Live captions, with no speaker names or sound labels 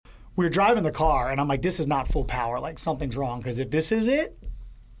we were driving the car, and I'm like, this is not full power. Like, something's wrong, because if this is it,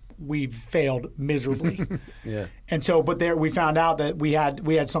 we've failed miserably. Yeah. And so, but there we found out that we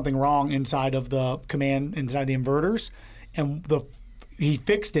had something wrong inside of the command, inside the inverters, and he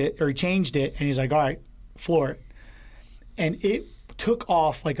fixed it, or he changed it, and he's like, all right, floor it. And it took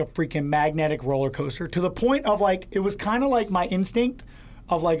off like a freaking magnetic roller coaster, to the point of, like, it was kind of like my instinct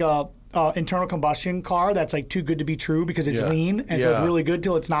of like a internal combustion car that's like too good to be true, because it's lean, and so it's really good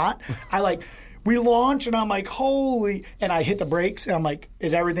till it's not. We launch, and I'm like, holy, and I hit the brakes, and I'm like,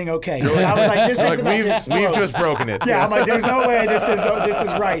 is everything okay? And I was like, this thing's about to explode. We've just broken it. Yeah, I'm like, there's no way this is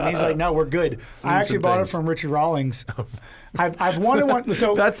right. And he's like, no, we're good. I actually bought it from Richard Rawlings. I've wanted one.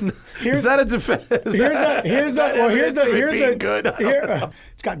 So is that a defense? Here's the good.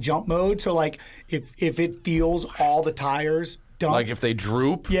 It's got jump mode, so like if it feels all the tires dump. Like if they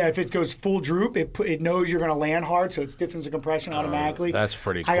droop? Yeah, if it goes full droop, it knows you're going to land hard, so it stiffens the compression automatically. That's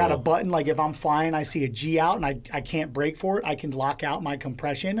pretty cool. I got a button, like if I'm flying, I see a G out, and I can't brake for it, I can lock out my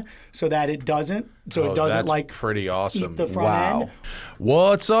compression so that it doesn't. So it doesn't that's like pretty awesome. Eat the front end.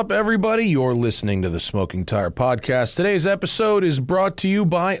 What's up, everybody? You're listening to the Smoking Tire Podcast. Today's episode is brought to you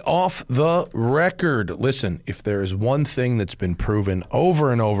by Off the Record. Listen, if there is one thing that's been proven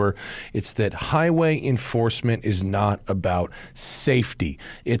over and over, it's that highway enforcement is not about safety.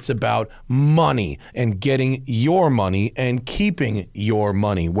 It's about money, and getting your money and keeping your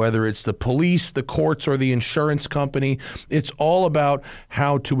money. Whether it's the police, the courts, or the insurance company, it's all about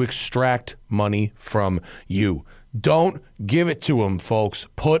how to extract money from you. Don't give it to them, folks.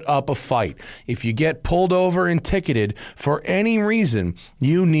 Put up a fight. If you get pulled over and ticketed for any reason,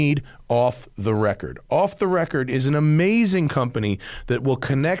 you need Off the Record. Off the Record is an amazing company that will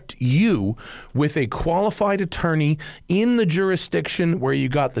connect you with a qualified attorney in the jurisdiction where you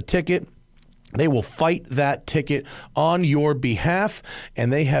got the ticket. They will fight that ticket on your behalf,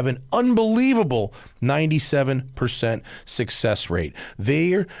 and they have an unbelievable 97% success rate.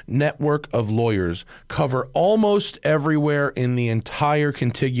 Their network of lawyers cover almost everywhere in the entire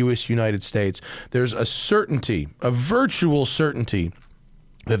contiguous United States. There's a certainty, a virtual certainty,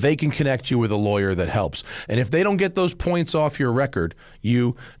 that they can connect you with a lawyer that helps. And if they don't get those points off your record,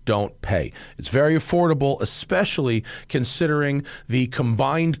 you don't pay. It's very affordable, especially considering the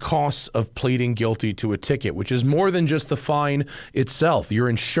combined costs of pleading guilty to a ticket, which is more than just the fine itself. Your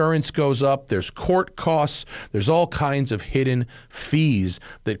insurance goes up, there's court costs, there's all kinds of hidden fees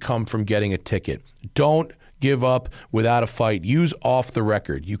that come from getting a ticket. Don't give up without a fight. Use Off the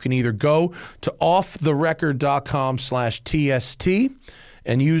Record. You can either go to offtherecord.com/TST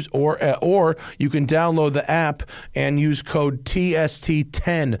and use, or you can download the app and use code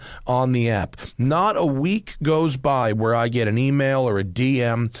TST10 on the app. Not a week goes by where I get an email or a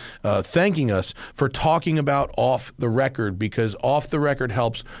DM thanking us for talking about Off the Record, because Off the Record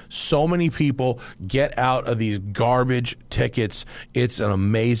helps so many people get out of these garbage tickets. It's an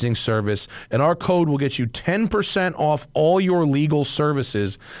amazing service, and our code will get you 10% off all your legal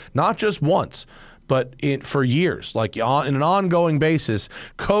services, not just once, but for years, like in an ongoing basis.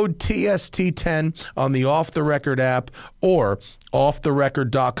 Code TST10 on the Off the Record app, or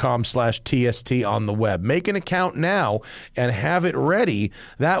offtherecord.com/TST on the web. Make an account now and have it ready.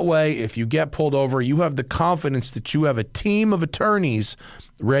 That way, if you get pulled over, you have the confidence that you have a team of attorneys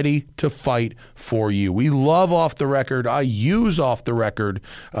ready to fight for you. We love Off the Record. I use Off the Record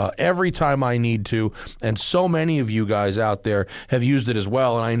every time I need to, and so many of you guys out there have used it as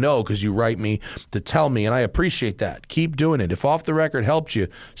well, and I know because you write me to tell me, and I appreciate that. Keep doing it. If Off the Record helped you,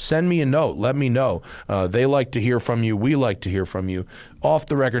 send me a note. Let me know. They like to hear from you. We like to hear from you.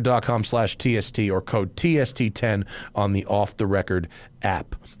 offtherecord.com/TST or code TST10 on the Off the Record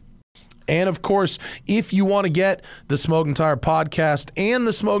app. And of course, if you want to get the Smoking Tire Podcast and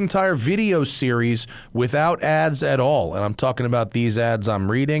the Smoking Tire video series without ads at all, and I'm talking about these ads I'm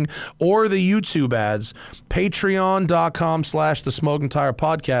reading, or the YouTube ads, patreon.com/the Smoking Tire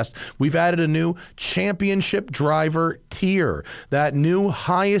Podcast, we've added a new championship driver tier. That new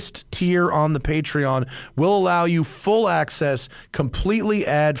highest tier on the Patreon will allow you full access, completely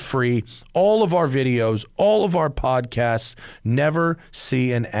ad-free, all of our videos, all of our podcasts, never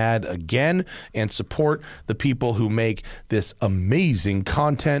see an ad again, and support the people who make this amazing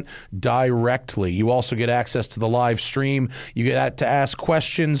content directly. You also get access to the live stream. You get to ask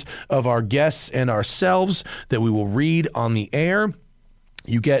questions of our guests and ourselves that we will read on the air.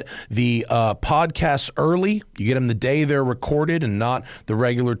 You get the podcasts early. You get them the day they're recorded and not the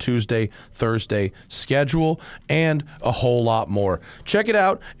regular Tuesday, Thursday schedule, and a whole lot more. Check it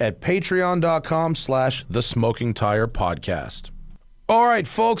out at patreon.com/the Smoking Tire Podcast. All right,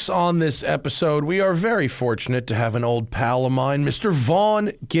 folks, on this episode, we are very fortunate to have an old pal of mine. Mr.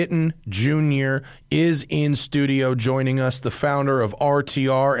 Vaughn Gittin Jr. is in studio joining us, the founder of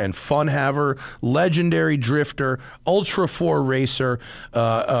RTR and Fun Haver, legendary drifter, Ultra 4 racer,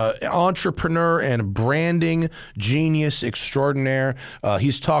 entrepreneur and branding genius extraordinaire.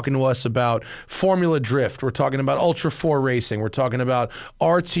 He's talking to us about Formula Drift. We're talking about Ultra 4 racing. We're talking about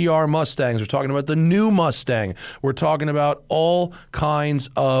RTR Mustangs. We're talking about the new Mustang. We're talking about all kinds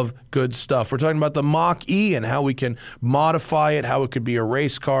of good stuff. We're talking about the Mach-E and how we can modify it, how it could be a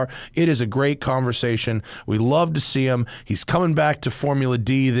race car. It is a great conversation. We love to see him. He's coming back to Formula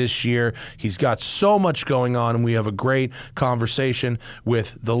D this year. He's got so much going on, and we have a great conversation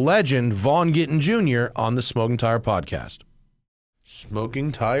with the legend, Vaughn Gittin Jr. on the Smoking Tire Podcast.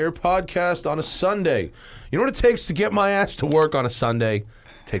 Smoking Tire Podcast on a Sunday. You know what it takes to get my ass to work on a Sunday?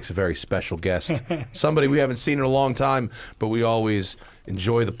 Takes a very special guest, somebody we haven't seen in a long time, but we always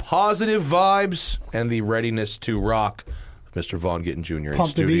enjoy the positive vibes and the readiness to rock. Mr. Vaughn Gittin Jr. in studio.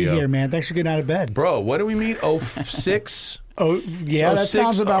 Pumped to be here, man. Thanks for getting out of bed. Bro, when did we meet? 06? Oh, yeah, that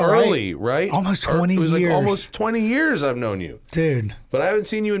sounds about early, right? Almost 20 years. It was like almost 20 years I've known you. Dude. But I haven't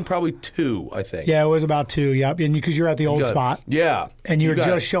seen you in probably 2, I think. Yeah, it was about 2, yep. And because you're at the old spot. Yeah. And you were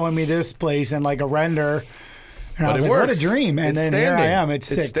just showing me this place and like a render. And I was like, works. What a dream. And then here I am. It's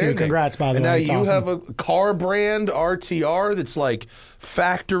sick, standing. too. Congrats, by the and way. now it's you awesome. have a car brand, RTR, that's like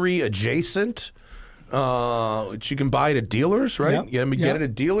factory adjacent, which you can buy at dealers, right? Yep. You can get it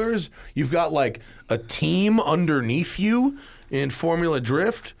at dealers. You've got like a team underneath you in Formula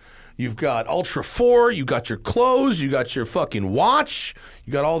Drift. You've got Ultra 4. You got your clothes. You got your fucking watch.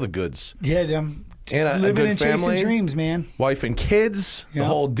 You got all the goods. Yeah, and a living good and family, chasing dreams, man. Wife and kids, the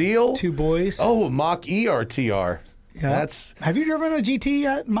whole deal. 2 boys. Oh, Mach-E RTR. Yeah. Have you driven a GT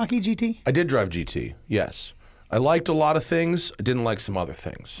yet? Mach-E GT? I did drive GT, yes. I liked a lot of things. I didn't like some other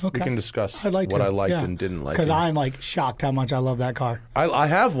things. Okay. We can discuss what to. I liked and didn't like. Because I'm like shocked how much I love that car. I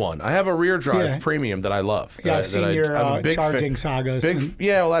have one. I have a rear drive premium that I love. Yeah, I've seen your charging sagas.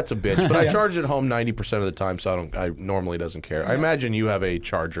 Yeah, well, that's a bitch. But I charge it home 90% of the time, so I normally doesn't care. I imagine you have a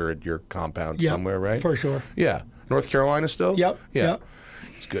charger at your compound somewhere, right? For sure. Yeah. North Carolina still? Yep. Yeah. Yep.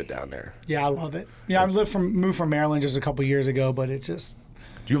 It's good down there. Yeah, I love it. Yeah, I moved from Maryland just a couple years ago, but it's just...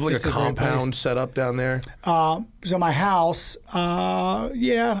 Do you have like a compound set up down there? So my house,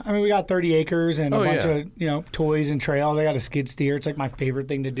 yeah. I mean, we got 30 acres and a bunch of, toys and trails. I got a skid steer. It's like my favorite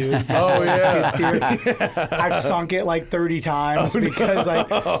thing to do. Oh, yeah. Skid steer. I've sunk it like 30 times because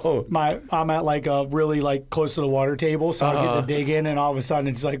I'm at like a really like close to the water table, so I get to dig in, and all of a sudden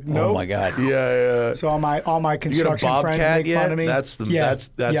it's like, nope. Oh my God. Yeah. So all my construction friends make fun of me. That's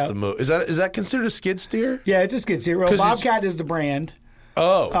the move. Is that considered a skid steer? Yeah, it's a skid steer. Well, Bobcat is the brand.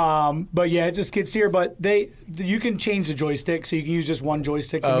 Oh. But yeah, it's a skid steer. But you can change the joystick, so you can use just one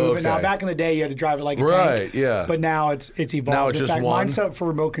joystick to move it. Now, back in the day, you had to drive it like a tank. Right, yeah. But now it's evolved. Now it's in just fact, one? mine's set up for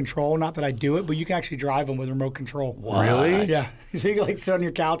remote control. Not that I do it, but you can actually drive them with remote control. What? Really? Yeah. So you can like sit on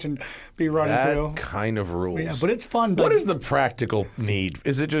your couch and be running through. That kind of rules. Yeah, but it's fun. What is the practical need?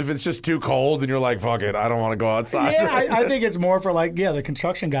 Is it just, if it's just too cold and you're like, fuck it, I don't want to go outside? Yeah, I think it's more for like, the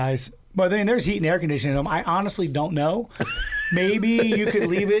construction guys. But then there's heat and air conditioning in them. I honestly don't know. Maybe you could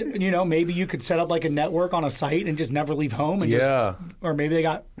leave it, maybe you could set up like a network on a site and just never leave home. And or maybe they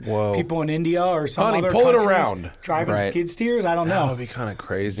got people in India or some other pull it countries around. Driving skid steers. I don't know. That would be kind of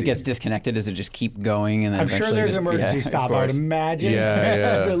crazy. It gets disconnected. Does it just keep going? And then I'm sure there's an emergency stop, I would imagine.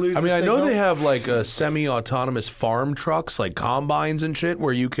 Yeah. I mean, I know they have like semi-autonomous farm trucks, like combines and shit,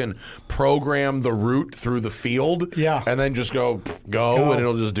 where you can program the route through the field. Yeah. And then just go, and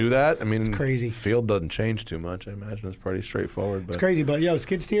it'll just do that. I mean, it's crazy. Field doesn't change too much. I imagine it's pretty straightforward. But. It's crazy, but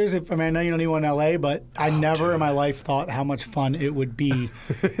skid steers. I know you don't need one in LA, but I never in my life thought how much fun it would be.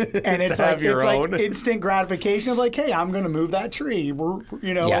 And it's like instant gratification of like, hey, I'm going to move that tree.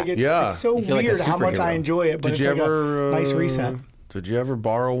 It's so weird how much I enjoy it. But it's like a nice reset. Did you ever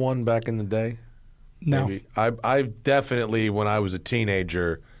borrow one back in the day? No. Maybe. I've definitely, when I was a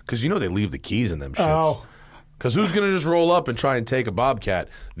teenager, because they leave the keys in them shits. Oh. Because who's going to just roll up and try and take a Bobcat?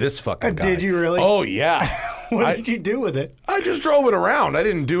 This fucking guy. Did you really? Oh, yeah. What did you do with it? I just drove it around. I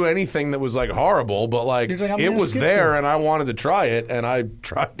didn't do anything that was like horrible, but it was there and I wanted to try it, and I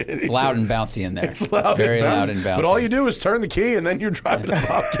tried it. It's loud and bouncy in there. It's very loud and bouncy. But all you do is turn the key and then you're driving a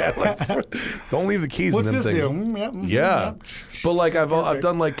Bobcat. Don't leave the keys in them things. What's this do? Yeah. But I've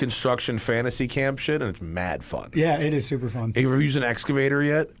done like construction fantasy camp shit, and it's mad fun. Yeah, it is super fun. Have you ever used an excavator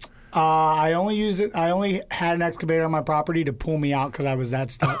yet? I only use it. I only had an excavator on my property to pull me out because I was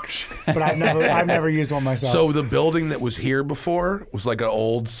that stuck. But I've never used one myself. So the building that was here before was like an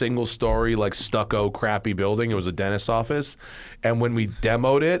old single-story, like stucco, crappy building. It was a dentist's office, and when we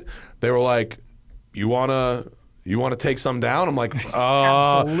demoed it, they were like, "You wanna take some down?" I'm like,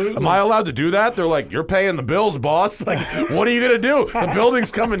 Absolutely. Am I allowed to do that? They're like, "You're paying the bills, boss. Like, what are you going to do? The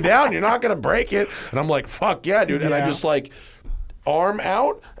building's coming down. You're not going to break it." And I'm like, "Fuck yeah, dude." And I just like arm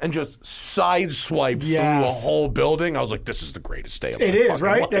out and just side swipe through a whole building. I was like, this is the greatest day of my It is, fucking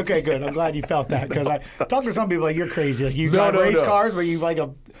right? life. Okay, good. I'm glad you felt that because I talk to some people like, you're crazy. Like, you drive race cars, but you like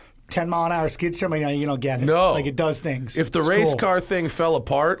a 10-mile-an-hour skid steer, but you don't get it. No. Like, it does things. If the It's race cool. car thing fell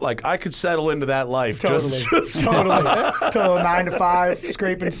apart, like I could settle into that life. Totally. Total 9 to 5,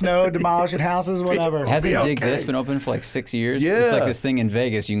 scraping snow, demolishing houses, whatever. Hasn't Dig This been open for like 6 years? Yeah. It's like this thing in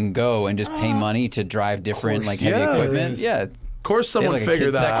Vegas. You can go and just pay money to drive different like heavy yeah. equipment. It Yeah. Of course someone like a figured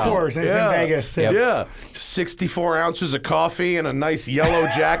kid's that section. out. Of course, and it's in Vegas. Yep. Yeah. 64 ounces of coffee and a nice yellow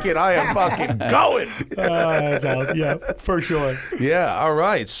jacket. I am fucking going. That's awesome. Yeah, for sure. Yeah, all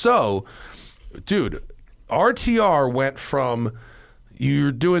right. So, dude, RTR went from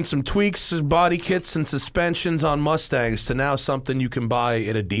you're doing some tweaks, body kits, and suspensions on Mustangs to now something you can buy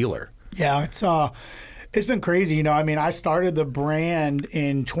at a dealer. Yeah, it's been crazy. You know, I mean, I started the brand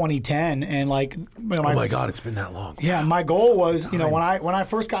in 2010, and like, Oh my God, it's been that long. Yeah, my goal was, you know, when I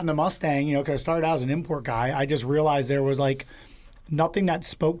first got into Mustang, you know, because I started out as an import guy, I just realized there was like nothing that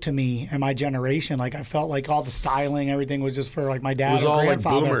spoke to me and my generation. Like, I felt like all the styling, everything was just for like my dad. It was or all like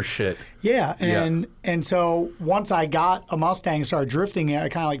grandfather. boomer shit. Yeah, and so once I got a Mustang, started drifting it, I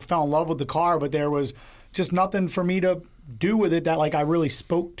kind of like fell in love with the car, but there was just nothing for me to do with it that like I really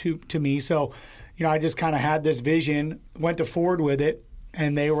spoke to me. So, you know, I just kind of had this vision, went to Ford with it,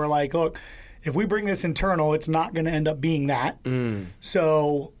 and they were like, look, if we bring this internal, it's not going to end up being that.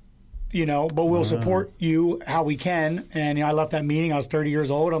 So, you know, but we'll support you how we can. And, you know, I left that meeting. I was 30 years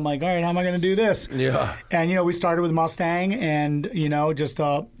old. I'm like, all right, how am I going to do this? Yeah. And, you know, we started with Mustang and, you know, just,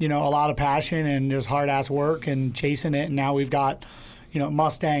 you know, a lot of passion and just hard-ass work and chasing it. And now we've got, you know,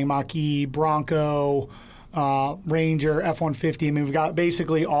 Mustang, Mach-E, Bronco, Ranger, F-150. I mean, we've got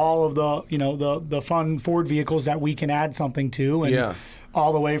basically all of the, you know, the fun Ford vehicles that we can add something to. And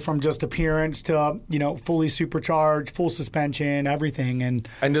all the way from just appearance to, you know, fully supercharged, full suspension, everything. And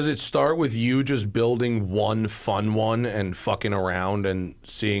does it start with you just building one fun one and fucking around and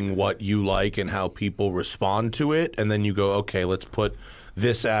seeing what you like and how people respond to it? And then you go, okay, let's put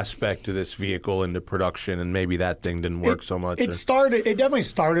this aspect of this vehicle into production, and maybe that thing didn't work so much. It definitely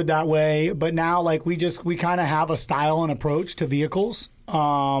started that way, but now like we kind of have a style and approach to vehicles.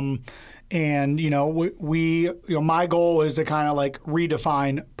 And you know, we my goal is to kind of like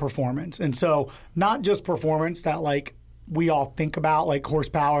redefine performance, and so not just performance that like we all think about, like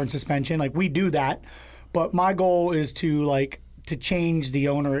horsepower and suspension, like we do that, but my goal is to change the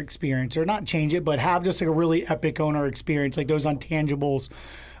owner experience, or not change it, but have just like a really epic owner experience, like those intangibles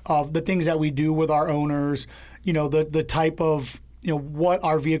of the things that we do with our owners, you know, the type of, you know, what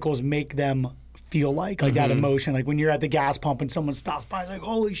our vehicles make them feel like that emotion. Like when you're at the gas pump and someone stops by, it's like,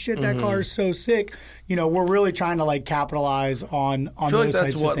 holy shit, that car is so sick. You know, we're really trying to like capitalize on I feel those like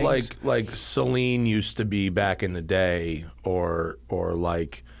that's types what of things. like Celine used to be back in the day, or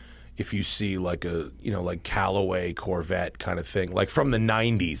like if you see like a, you know, like Callaway Corvette kind of thing, like from the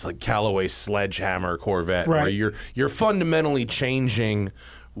 90s, like Callaway Sledgehammer Corvette, Right. where you're fundamentally changing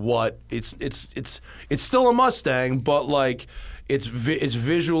what it's still a Mustang, but like it's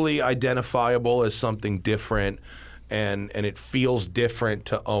visually identifiable as something different, and it feels different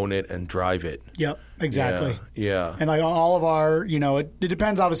to own it and drive it. Yep, exactly. Yeah. And like all of our, you know, it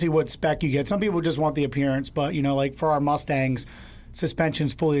depends obviously what spec you get. Some people just want the appearance, but you know, like for our Mustangs,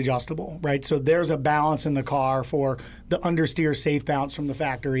 suspension's fully adjustable, right? So there's a balance in the car for the understeer safe bounce from the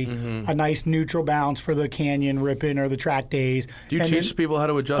factory, a nice neutral bounce for the canyon ripping or the track days. Do you teach people how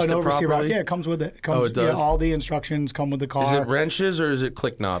to adjust it oversteer properly? Yeah, it comes with it. It does? Yeah, all the instructions come with the car. Is it wrenches or is it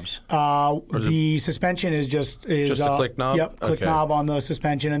click knobs? The suspension is just a click knob? Yep, click Okay. knob on the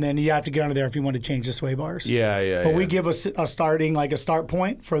suspension, and then you have to get under there if you want to change the sway bars. Yeah. But we give a start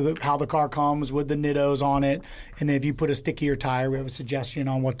point for how the car comes with the nittos on it, and then if you put a stickier tire, we have a suggestion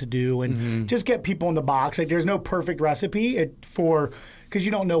on what to do, and just get people in the box. Like there's no perfect recipe because you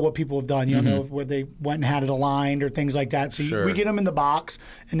don't know what people have done. You don't know where they went and had it aligned or things like that. So we get them in the box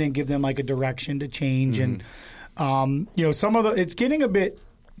and then give them like a direction to change. And you know, it's getting a bit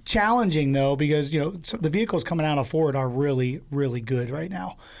challenging though, because you know the vehicles coming out of Ford are really, really good right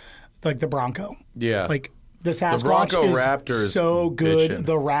now, like the Bronco. Yeah. Like The Sasquatch Bronco is Raptor is so good. bitchin'.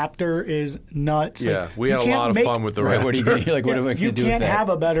 The Raptor is nuts. Yeah, Like, we you had a can't lot of make- fun with the Right, Raptor. what are you gonna, you're like, what am I going to You do with can't that? have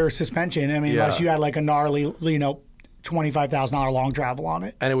a better suspension. I mean, Yeah. unless you had like a gnarly, $25,000 long travel on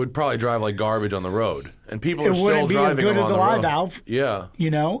it. And it would probably drive like garbage on the road. And people are It still wouldn't be as driving good them as on the live road. valve. Yeah.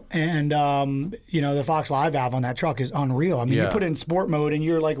 And the Fox Live valve on that truck is unreal. I mean, Yeah. you put it in sport mode and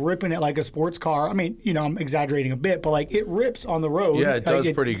you're like ripping it like a sports car. I mean, I'm exaggerating a bit, but like it rips on the road. Yeah, it Like,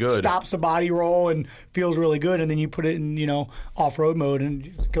 does pretty good. Stops the body roll and feels really good. And then you put it in, off-road mode and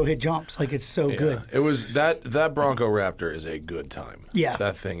you go hit jumps. Like it's so good. It was that Bronco Raptor is a good time. Yeah.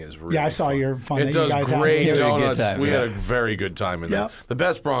 That thing is really Yeah, I saw fun. your fun It that you does guys had. great You had a good donuts. time, We yeah. had a very good time in there. Yeah. The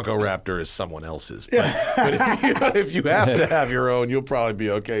best Bronco Raptor is someone else's. But if you have to have your own, you'll probably be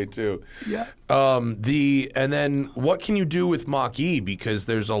okay too. Yeah. And then what can you do with Mach-E? Because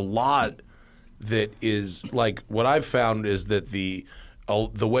there's a lot that is like what I've found is that the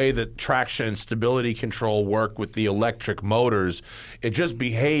way that traction and stability control work with the electric motors, it just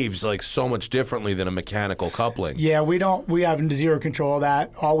behaves like so much differently than a mechanical coupling. Yeah, we have zero control of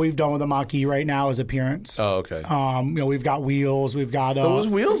that. All we've done with the Mach-E right now is appearance. Oh, okay. We've got wheels. We've got Those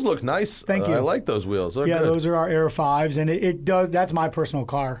wheels look nice. Thank you. I like those wheels. They're yeah, good. those are our Air 5s, and it does. That's my personal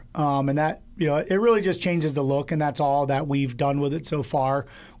car, and that it really just changes the look, and that's all that we've done with it so far.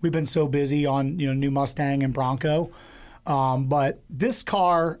 We've been so busy on new Mustang and Bronco. But this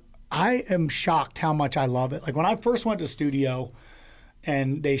car, I am shocked how much I love it. Like when I first went to studio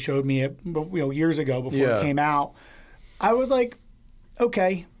and they showed me it years ago before it came out, I was like,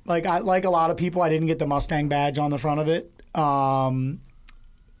 okay. Like a lot of people, I didn't get the Mustang badge on the front of it.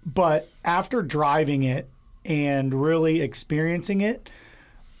 But after driving it and really experiencing it,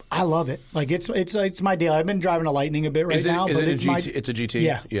 I love it. Like it's my deal. I've been driving a Lightning a bit right now. Is but it a it's GT? It's a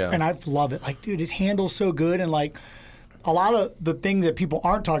GT? Yeah. And I love it. Like, dude, it handles so good. And like a lot of the things that people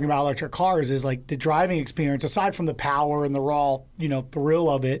aren't talking about electric cars is like the driving experience, aside from the power and the raw, thrill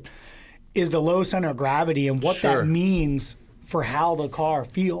of it, is the low center of gravity and what Sure. that means for how the car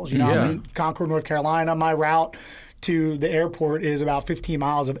feels. I mean, Concord, North Carolina, my route to the airport is about 15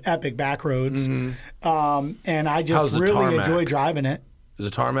 miles of epic back roads. And I just How's the really tarmac? enjoy driving it. Is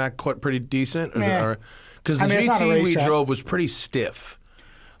the tarmac quite pretty decent? Meh. Because the I mean, it's not a GT we racetrack. drove was pretty stiff.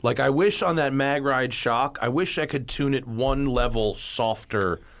 Like I wish on that mag ride shock, I wish I could tune it one level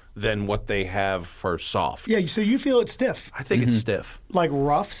softer than what they have for soft. Yeah, so you feel it's stiff. I think it's stiff. Like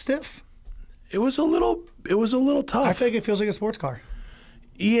rough stiff? It was a little tough. I feel like it feels like a sports car.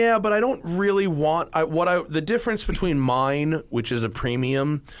 Yeah, but I don't really want the difference between mine, which is a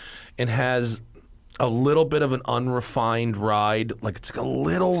premium, and has a little bit of an unrefined ride. Like it's like a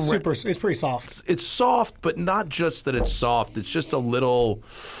little It's pretty soft. It's soft, but not just that it's soft. It's just a little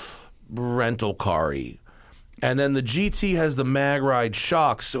rental car-y. And then the GT has the mag ride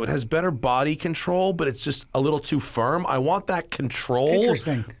shocks, so it has better body control, but it's just a little too firm. I want that control,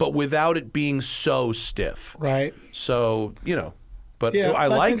 Interesting. but without it being so stiff. Right. So, but Yeah, I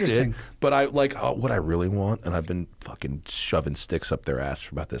that's liked interesting. it. But I like what I really want, and I've been fucking shoving sticks up their ass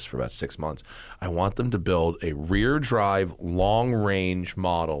for about 6 months. I want them to build a rear drive, long range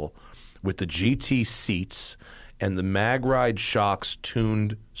model with the GT seats and the mag ride shocks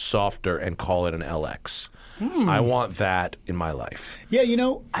tuned softer and call it an LX. I want that in my life. Yeah,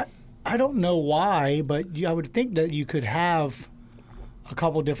 I don't know why, but I would think that you could have a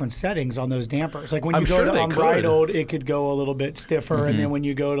couple different settings on those dampers. Like when you I'm go sure to they unbridled, it could go a little bit stiffer, and then when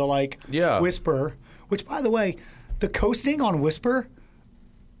you go to Whisper, which by the way, the coasting on Whisper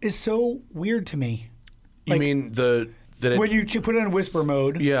is so weird to me. You mean when you put it in Whisper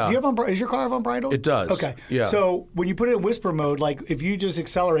mode? Yeah. Do you have is your car have unbridled? It does. Okay. Yeah. So when you put it in Whisper mode, like if you just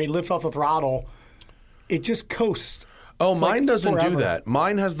accelerate, lift off the throttle, it just coasts. Oh, mine doesn't forever. do that.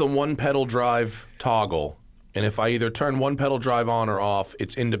 Mine has the one pedal drive toggle, and if I either turn one pedal drive on or off,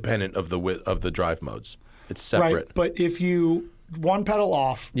 it's independent of the drive modes. It's separate. Right, but if you one pedal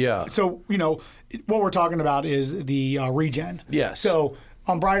off, Yeah. So what we're talking about is the regen. Yes. So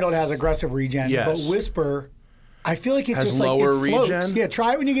unbridled has aggressive regen, Yes. but Whisper, I feel like it Has just lower like it floats. regen? Yeah,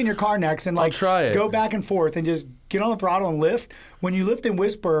 try it when you get in your car next and try it. go back and forth and just get on the throttle and lift. When you lift and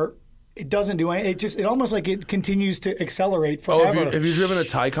Whisper, it doesn't do anything. It almost like it continues to accelerate Oh, forever. have you driven a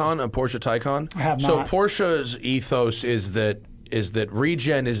Porsche Taycan? I have So not. Porsche's ethos is that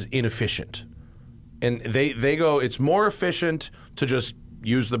regen is inefficient, and they go, it's more efficient to just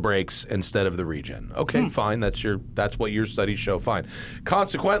use the brakes instead of the regen. Okay, fine. That's what your studies show. Fine.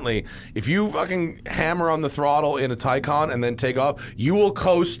 Consequently, if you fucking hammer on the throttle in a Taycan and then take off, you will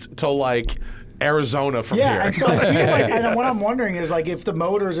coast to like Arizona from here. And so I feel like, and what I'm wondering is like if the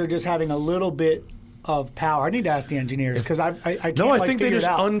motors are just having a little bit of power. I need to ask the engineers because I can't No, I like, think they figure it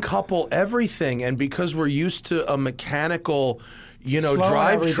just out. uncouple everything, and because we're used to a mechanical, Slow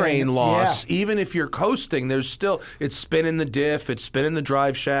drivetrain everything. loss. Yeah. Even if you're coasting, there's still it's spinning the diff, it's spinning the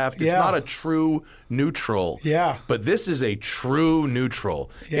drive shaft. It's Yeah. not a true neutral. Yeah. But this is a true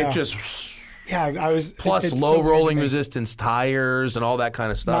neutral. Yeah. It just Yeah, I was plus it's low so weird to rolling me. resistance tires and all that kind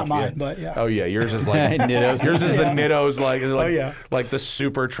of stuff. Not mine, yeah. but yeah. Oh yeah, yours is like Nittos. Yours is the Yeah. Nittos, yeah. like the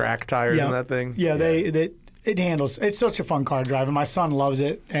super track tires Yeah. and that thing. Yeah, it handles. It's such a fun car to drive, and my son loves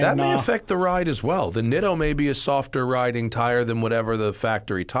it. And, That may affect the ride as well. The Nitto may be a softer riding tire than whatever the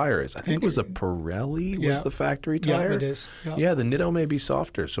factory tire is. I think it was a Pirelli was Yeah. the factory Yeah, tire. it is. Yeah. Yeah, the Nitto may be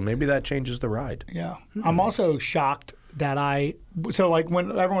softer, so maybe that changes the ride. Yeah. I'm also shocked that like when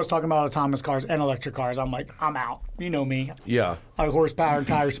everyone was talking about autonomous cars and electric cars, I'm like, I'm out. You know me. Yeah. I horsepower and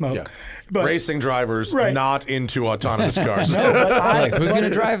tire smoke. Yeah. But Racing drivers Right. not into autonomous cars. no, but Like, who's going to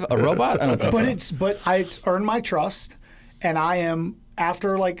drive a robot? I don't think so. it's earned my trust, and I am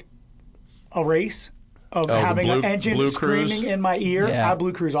after like a race of the having an Blue engine Cruise? screaming in my ear. Yeah. I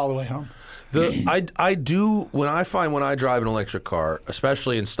Blue Cruise all the way home. I do when I drive an electric car,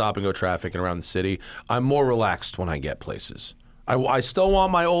 especially in stop and go traffic and around the city, I'm more relaxed when I get places. I still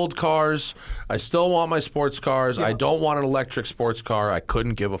want my old cars. I still want my sports cars. I don't want an electric sports car. I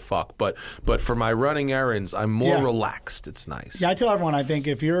couldn't give a fuck. But for my running errands, I'm more Yeah. relaxed. It's nice. Yeah, I tell everyone I think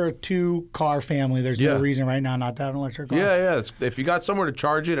if you're a 2-car family, there's Yeah. no reason right now not to have an electric car. Yeah. If you got somewhere to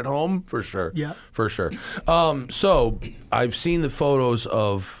charge it at home, for sure. Yeah. For sure. So I've seen the photos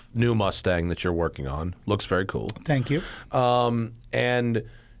of new Mustang that you're working on. Looks very cool. Thank you. And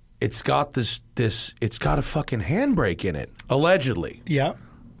it's got it's got a fucking handbrake in it, allegedly. Yeah.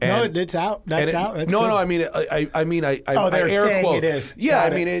 And- no, it's out. That's out. That's no, good. I mean, I they're air saying quote. it is. Yeah,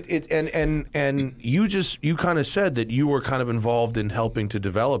 Got I mean, and you kind of said that you were kind of involved in helping to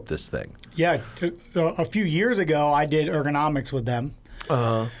develop this thing. Yeah, a few years ago, I did ergonomics with them.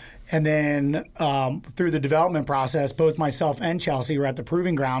 And then through the development process, both myself and Chelsea were at the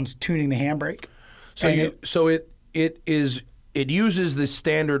proving grounds tuning the handbrake. So it uses the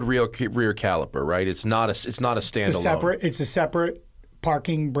standard rear caliper, right? It's not a standalone. It's a separate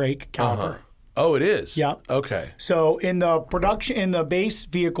parking brake caliper. Oh, it is. Yeah. Okay. So in the base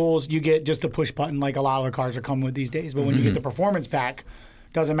vehicles, you get just a push button, like a lot of the cars are coming with these days. But when you get the performance pack,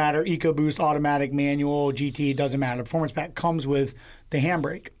 doesn't matter, EcoBoost, automatic, manual, GT, doesn't matter. The performance pack comes with the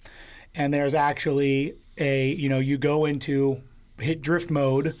handbrake, and there's actually you go into hit drift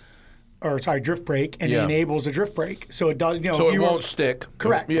mode. Drift brake, and it enables a drift brake. So it does, So if it you won't stick.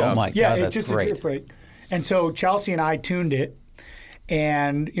 Correct. Yeah. Oh my Yeah, God, it's that's just great. a drift brake. And so Chelsea and I tuned it,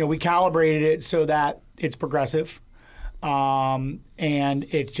 and we calibrated it so that it's progressive, and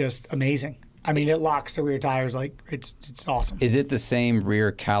it's just amazing. I mean, it locks the rear tires like it's awesome. Is it the same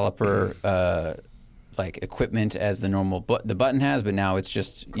rear caliper like equipment as the normal the button has, but now it's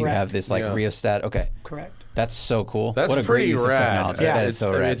just you Correct. have this like Yeah. rheostat? Okay. Correct. That's so cool. That's what a pretty great use rad. of technology. Yeah, That is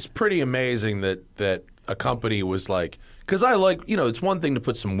so rad. It's pretty amazing that a company was like, because I like, it's one thing to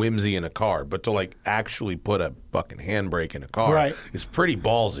put some whimsy in a car, but to like actually put a fucking handbrake in a car Right. is pretty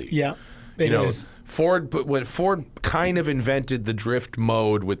ballsy. Yeah, it is. When Ford kind of invented the drift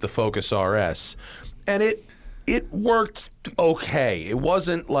mode with the Focus RS, and it worked okay. It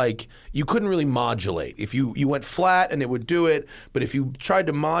wasn't like you couldn't really modulate. If you went flat and it would do it, but if you tried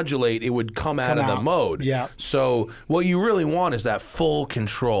to modulate, it would come out of the out. mode. Yeah. So what you really want is that full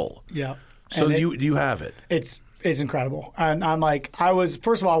control. Yeah. So And you have it. It's incredible. And I'm like,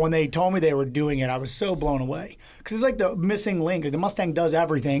 first of all, when they told me they were doing it, I was so blown away. Because it's like the missing link. The Mustang does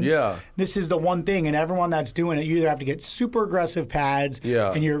everything. Yeah. This is the one thing. And everyone that's doing it, you either have to get super aggressive pads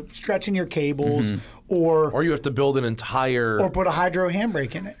Yeah. and you're stretching your cables or you have to build an entire. put a hydro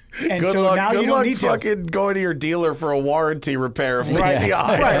handbrake in it. And Good so luck, now good you don't luck need to. fucking going to your dealer for a warranty repair if they Right. see a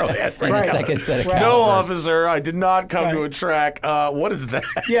hydro handbrake. And a second set of Right. No, calipers. officer, I did not come to Right. a track. What is that?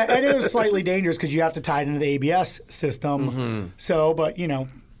 Yeah, and it was slightly dangerous because you have to tie it into the ABS system. So, but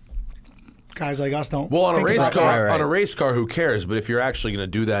guys like us don't. Well, on a think race about car, Right. on a race car, who cares? But if you're actually going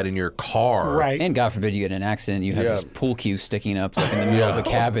to do that in your car, Right. And God forbid you get in an accident, you have Yeah. this pool cue sticking up like in the middle of the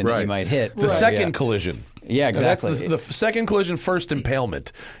cabin that Right. you might hit. The So, second collision. Yeah, exactly. That's the second collision, first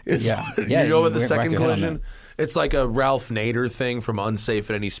impalement. It's, Yeah. Yeah, you know what you the wrack second your head on collision? that. It's like a Ralph Nader thing from Unsafe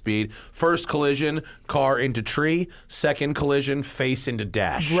at Any Speed. First collision, car into tree. Second collision, face into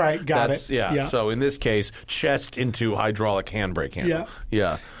dash. Right, got it. Yeah. Yeah. So in this case, chest into hydraulic handbrake handle.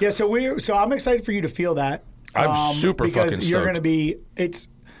 Yeah. Yeah. Yeah, so I'm excited for you to feel that. I'm super because fucking you're stoked. going to be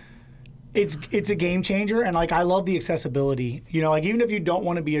it's a game changer, and like I love the accessibility. Like even if you don't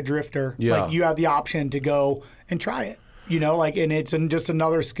want to be a drifter, Yeah. like you have the option to go and try it. and it's just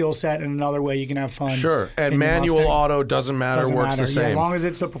another skill set and another way you can have fun. Sure. And manual, auto, doesn't matter, works the same. Yeah, as long as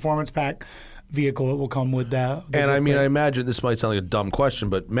it's a performance pack vehicle, it will come with that. And I imagine this might sound like a dumb question,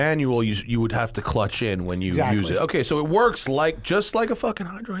 but manual, you would have to clutch in when you use it. Okay, so it works just like a fucking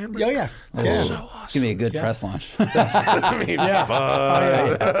hydro handbrake. Oh, yeah. That's so awesome. Give me a good press launch. That's gonna be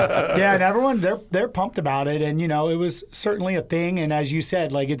fun. Yeah, and everyone, they're pumped about it. And, it was certainly a thing. And as you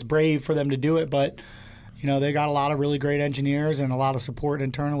said, it's brave for them to do it, but they got a lot of really great engineers and a lot of support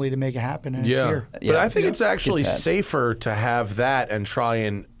internally to make it happen, and it's here. But I think it's actually safer to have that and try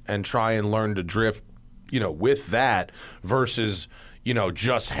and learn to drift, with that versus,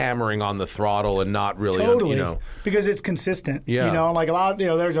 just hammering on the throttle and not really, totally. Because it's consistent. Yeah. A lot,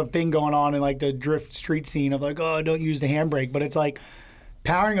 there's a thing going on in the drift street scene of don't use the handbrake, but it's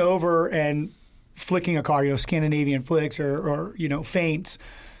powering over and flicking a car, Scandinavian flicks or feints.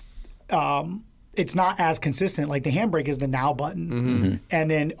 It's not as consistent. The handbrake is the now button. Mm-hmm. And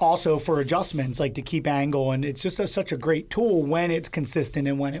then also for adjustments, to keep angle. And it's just such a great tool when it's consistent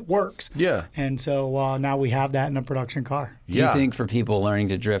and when it works. Yeah. And so now we have that in a production car. Do you think for people learning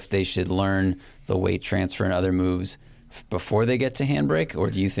to drift, they should learn the weight transfer and other moves before they get to handbrake? Or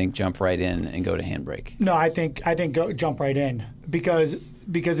do you think jump right in and go to handbrake? No, I think jump right in because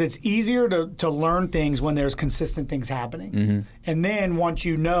it's easier to learn things when there's consistent things happening. Mm-hmm. And then once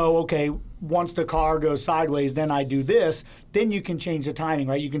once the car goes sideways, then I do this, then you can change the timing,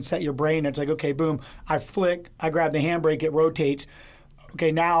 right? You can set your brain. It's okay, boom, I flick, I grab the handbrake, it rotates.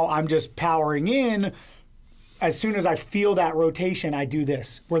 Okay, now I'm just powering in. As soon as I feel that rotation, I do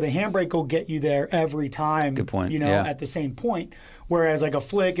this, where the handbrake will get you there every time. Good point. At the same point. Whereas a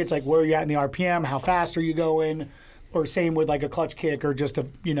flick, it's where are you at in the RPM, how fast are you going? Or same with a clutch kick or just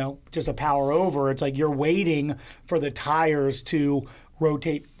a power over. It's you're waiting for the tires to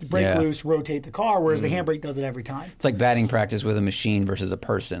rotate, break loose, rotate the car, whereas the handbrake does it every time. It's like batting practice with a machine versus a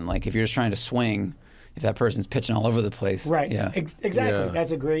person. If you're just trying to swing, if that person's pitching all over the place. Right. Yeah. Exactly. Yeah.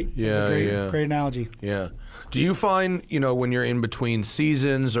 That's a great analogy. Yeah. Do you find, when you're in between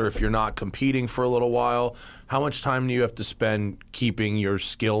seasons or if you're not competing for a little while, how much time do you have to spend keeping your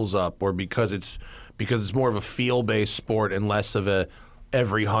skills up, or because it's more of a feel-based sport and less of a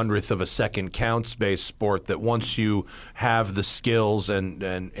every hundredth of a second counts-based sport, that once you have the skills and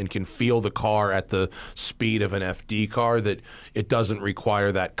can feel the car at the speed of an FD car, that it doesn't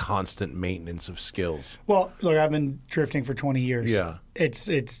require that constant maintenance of skills? Well, look, I've been drifting for 20 years. Yeah. It's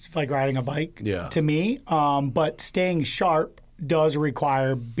like riding a bike to me, but staying sharp does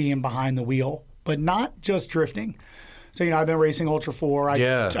require being behind the wheel, but not just drifting. So, I've been racing Ultra 4.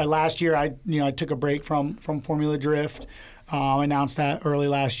 Last year, I took a break from Formula Drift. Announced that early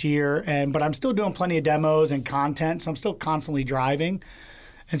last year, but I'm still doing plenty of demos and content, so I'm still constantly driving.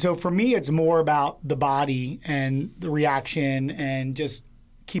 And so for me, it's more about the body and the reaction and just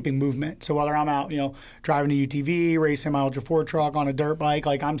keeping movement. So whether I'm out, driving a UTV, racing my Ultra 4 truck on a dirt bike,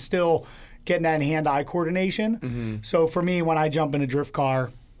 I'm still getting that hand-eye coordination. Mm-hmm. So for me, when I jump in a drift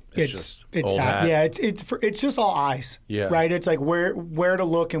car, it's just all eyes. Yeah. Right. It's where to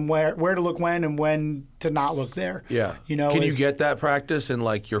look and where to look when and when to not look there. Yeah. Can you get that practice in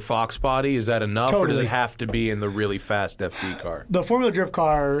your Fox body? Is that enough, totally. Or does it have to be in the really fast FD car? The Formula Drift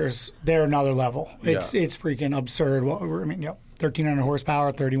cars, they're another level. It's freaking absurd. 1,300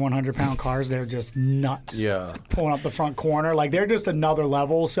 horsepower, 3,100 pound cars. They're just nuts. Yeah. Pulling up the front corner, they're just another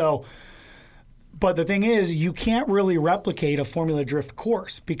level. So. But the thing is, you can't really replicate a Formula Drift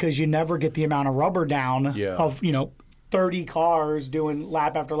course because you never get the amount of rubber down of 30 cars doing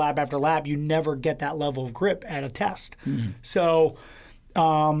lap after lap after lap. You never get that level of grip at a test. Mm-hmm. So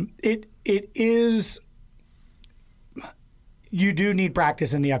it is. You do need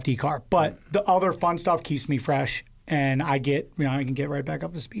practice in the FD car, but the other fun stuff keeps me fresh, and I can get right back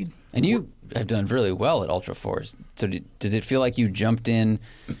up to speed. And you have done really well at Ultra 4s. So does it feel like you jumped in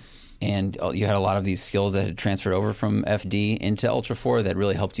and you had a lot of these skills that had transferred over from FD into Ultra 4 that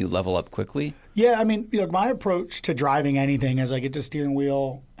really helped you level up quickly? Yeah, my approach to driving anything is it's a steering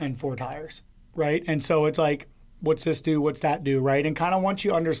wheel and 4 tires, right? And so it's what's this do, what's that do, right? And kind of once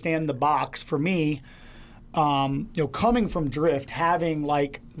you understand the box, for me, coming from drift, having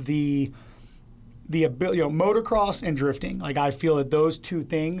the ability, motocross and drifting, I feel that those two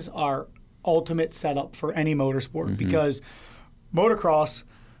things are ultimate setup for any motorsport, because motocross,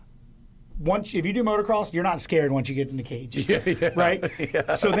 if you do motocross, you're not scared once you get in the cage, right?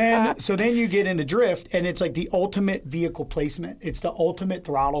 Yeah. So then you get into drift, and it's the ultimate vehicle placement. It's the ultimate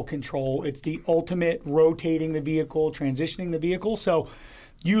throttle control. It's the ultimate rotating the vehicle, transitioning the vehicle. So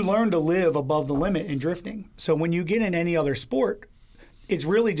you learn to live above the limit in drifting. So when you get in any other sport, it's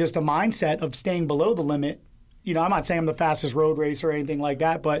really just a mindset of staying below the limit I'm not saying I'm the fastest road racer or anything like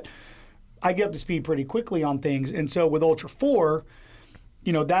that, but I get up to speed pretty quickly on things. And so with Ultra 4,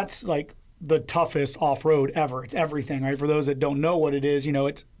 that's like the toughest off-road ever. It's everything, right? For those that don't know what it is,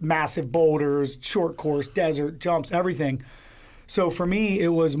 it's massive boulders, short course, desert, jumps, everything. So for me, it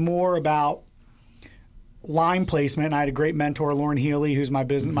was more about line placement. And I had a great mentor, Lauren Healy, who's my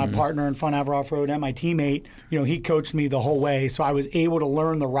partner in Fun Ever Off-Road and my teammate. He coached me the whole way. So I was able to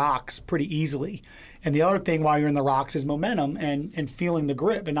learn the rocks pretty easily. And the other thing while you're in the rocks is momentum and feeling the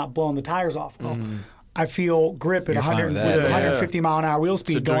grip and not blowing the tires off. Well, I feel grip at 150 mile an hour wheel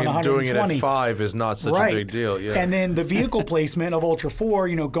speed, so going 120. Doing it at 5 is not such a big deal. Yeah. And then the vehicle placement of Ultra 4,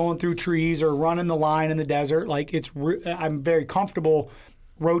 going through trees or running the line in the desert, like I'm very comfortable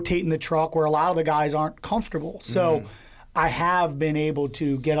rotating the truck where a lot of the guys aren't comfortable. So I have been able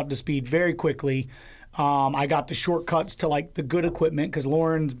to get up to speed very quickly. I got the shortcuts to like the good equipment because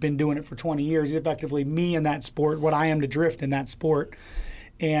Lauren's been doing it for 20 years. He's effectively me in that sport, what I am to drift in that sport.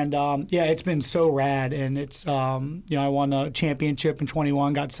 And it's been so rad. And it's, I won a championship in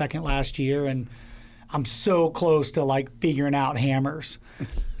 21, got second last year. And I'm so close to like figuring out hammers.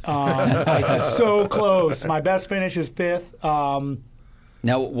 So close. My best finish is 5th.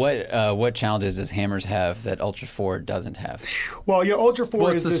 Now, what challenges does Hammers have that Ultra 4 doesn't have? Well, your Ultra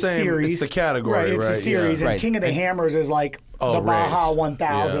 4 is the same, series. It's the category, right? It's a series, and King of the Hammers is like the Baja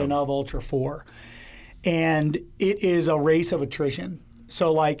 1000 of Ultra 4. And it is a race of attrition.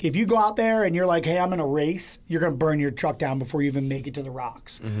 So, like, if you go out there and you're like, hey, I'm in a race, you're going to burn your truck down before you even make it to the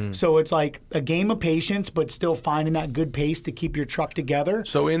rocks. So it's like a game of patience, but still finding that good pace to keep your truck together.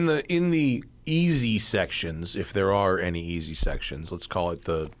 So in the easy sections, if there are any easy sections, let's call it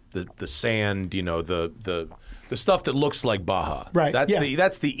the sand, the stuff that looks like Baja. Right.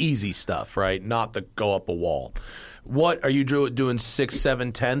 That's the easy stuff, right? Not the go up a wall. What are you doing 6,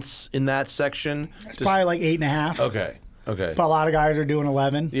 7 tenths in that section? It's probably like 8.5. Okay. But a lot of guys are doing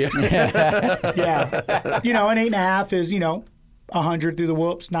 11. Yeah. Yeah. And 8.5 is, 100 through the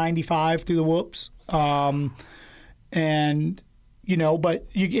whoops, 95 through the whoops. But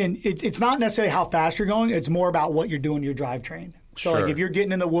it's not necessarily how fast you're going. It's more about what you're doing to your drivetrain. So, like, if you're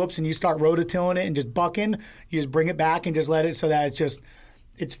getting in the whoops and you start rototilling it and just bucking, you just bring it back and just let it so that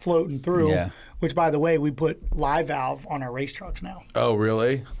it's floating through. Yeah. Which, by the way, we put live valve on our race trucks now. Oh,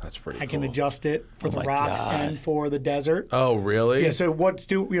 really? That's pretty cool. I can adjust it for the rocks and for the desert. Oh, really? Yeah, so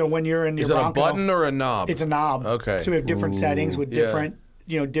when you're in your Bronco. Is it a button or a knob? It's a knob. Okay. So we have different settings with different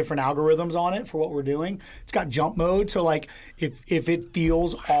algorithms on it for what we're doing. It's got jump mode, so like if it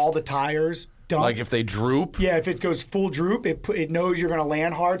feels all the tires dump. Like if they droop? Yeah, if it goes full droop, it knows you're going to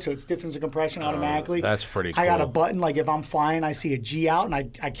land hard, so it stiffens the compression automatically. That's pretty cool. I got a button, like if I'm flying, I see a G out, and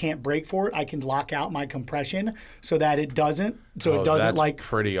I can't brake for it, I can lock out my compression so that it doesn't. So it doesn't that's like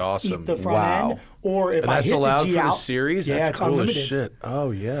pretty awesome. eat the front end. Or if I hit the G out. That's allowed for the series? Yeah, that's it's cool unlimited. as shit.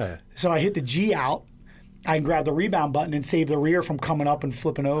 Oh, yeah. So I hit the G out. I can grab the rebound button and save the rear from coming up and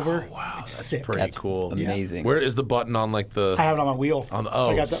flipping over. Oh, wow. It's That's sick. pretty cool. Amazing. Where is the button on like the... I have it on my wheel. So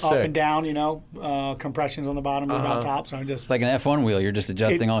I got the sick. up and down, compressions on the bottom, rebound top. So I'm just... It's like an F1 wheel. You're just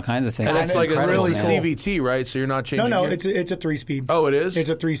adjusting all kinds of things. And it's like a really cool. CVT, right? So you're not changing No, gear? it's a 3-speed. Oh, it is? It's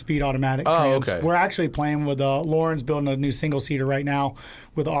a 3-speed automatic trans. Okay. We're actually playing with Lauren's building a new single-seater right now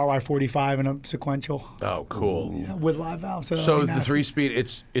with the RY45 and a sequential. Oh, cool. Yeah, with live valve. So the 3-speed,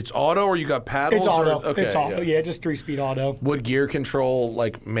 it's auto or you got paddles? It's auto. Okay, it's auto. Yeah, just 3-speed auto. Would gear control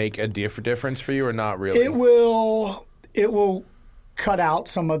like make a difference for you or not really? It will cut out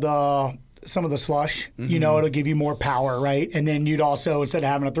some of the slush. Mm-hmm. It'll give you more power, right? And then you'd also, instead of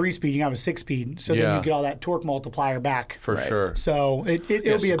having a 3-speed, you can have a 6-speed. So then you get all that torque multiplier back. For sure. So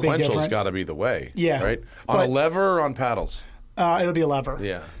it'll be a big difference. Sequential's got to be the way. Yeah. Right? On a lever or on paddles? It'll be a lever.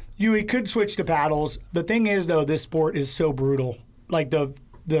 Yeah. You could switch to paddles. The thing is, though, this sport is so brutal. Like the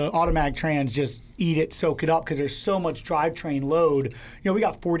automatic trans just eat it, soak it up because there's so much drivetrain load. We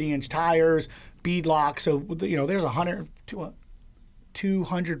got 40-inch tires, bead locks. So there's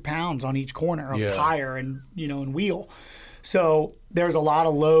 200 pounds on each corner of tire and and wheel. So there's a lot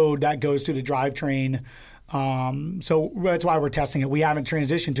of load that goes through the drivetrain. So that's why we're testing it. We haven't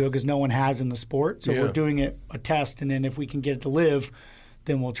transitioned to it because no one has in the sport. So we're doing it a test, and then if we can get it to live,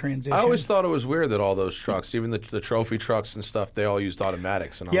 then we'll transition. I always thought it was weird that all those trucks, even the trophy trucks and stuff, they all used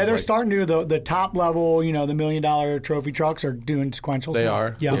automatics. And they're starting to. The top level, the $1 million trophy trucks are doing sequentials. They now.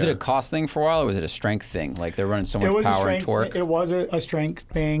 are. Yeah. Was it a cost thing for a while, or was it a strength thing? Like they're running so much power and torque? It was a strength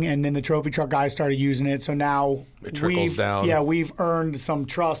thing, and then the trophy truck guys started using it. So now it trickles down. Yeah, we've earned some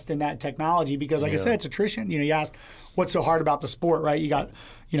trust in that technology because, like I said, it's attrition. You asked what's so hard about the sport, right? You got,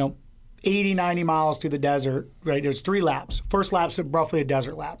 80, 90 miles through the desert, right? There's 3 laps. First lap's roughly a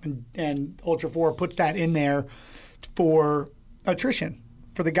desert lap. And Ultra 4 puts that in there for attrition.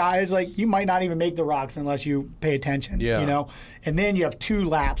 For the guys, like, you might not even make the rocks unless you pay attention, you know? And then you have 2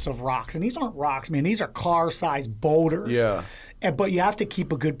 laps of rocks. And these aren't rocks, man. These are car-sized boulders. Yeah. But you have to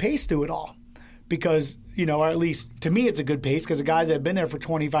keep a good pace through it all. Because, you know, or at least to me it's a good pace because the guys that have been there for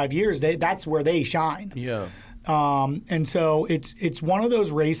 25 years, that's where they shine. Yeah. And so it's one of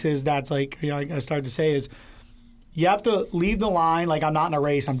those races that's like, you know, like I started to say is you have to leave the line like I'm not in a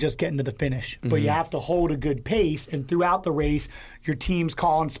race, I'm just getting to the finish. But you have to hold a good pace, and throughout the race, your team's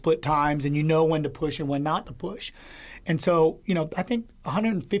calling split times, and you know when to push and when not to push. And so, you know, I think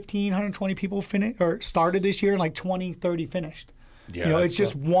 115, 120 people started this year, and like 20, 30 finished. Yeah, you know, it's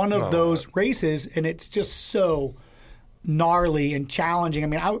just one of those races, and it's just so gnarly and challenging. I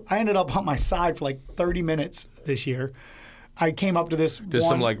mean, I ended up on my side for like 30 minutes this year. I came up to this. Did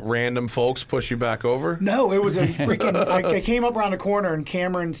some like random folks push you back over? No, it was a freaking. I came up around the corner and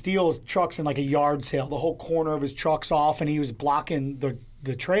Cameron Steele's truck's in like a yard sale. The whole corner of his truck's off, and he was blocking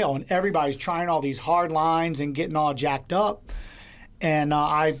the trail, and everybody's trying all these hard lines and getting all jacked up. And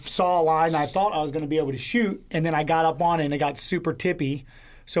I saw a line, and I thought I was going to be able to shoot, and then I got up on it, and it got super tippy.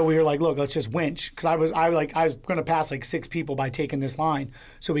 So we were like, look, let's just winch, because I was going to pass like 6 people by taking this line.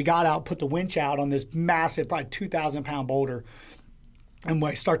 So we got out, put the winch out on this massive, probably 2,000-pound boulder, and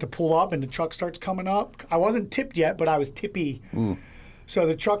when I start to pull up and the truck starts coming up, I wasn't tipped yet, but I was tippy. Ooh. So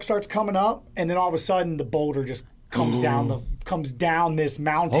the truck starts coming up, and then all of a sudden the boulder just comes down this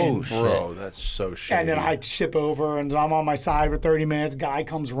mountain. Oh, shit. Bro, that's so shitty. And then I ship over, and I'm on my side for 30 minutes. Guy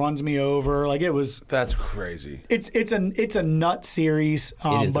comes, runs me over. Like, it was. That's crazy. It's a nut series.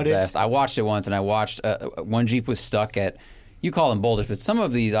 It is the best. I watched it once, and I watched one Jeep was stuck at. You call them boulders, but some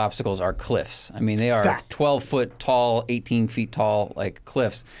of these obstacles are cliffs. I mean, they are 12-foot tall, 18 feet tall, like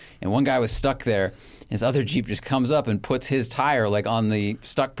cliffs. And one guy was stuck there. His other Jeep just comes up and puts his tire like on the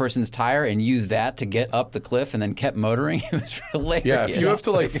stuck person's tire and used that to get up the cliff and then kept motoring. It was hilarious. Yeah, if you have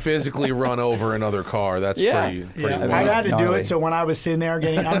to like physically run over another car, that's pretty wild. I had to do it, so when I was sitting there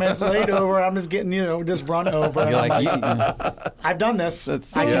I'm just laid over, I'm just getting, just run over. You're like, I've done this. I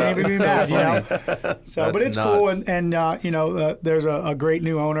can't even be mad, you know? So, but it's nuts. cool, and there's a great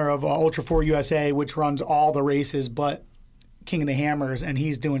new owner of Ultra 4 USA, which runs all the races, but King of the Hammers, and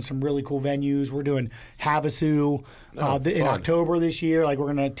he's doing some really cool venues. We're doing Havasu in October this year. Like,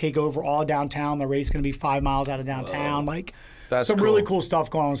 we're going to take over all downtown. The race is going to be 5 miles out of downtown. Like, that's some really cool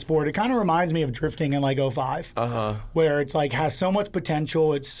stuff going on in the sport. It kind of reminds me of drifting in like 05, where it's like has so much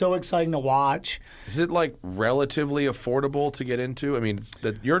potential. It's so exciting to watch. Is it like relatively affordable to get into? I mean,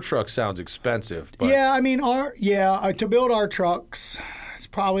 your truck sounds expensive. But Yeah, I mean, to build our trucks, it's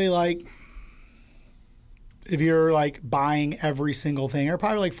probably like, if you're like buying every single thing, or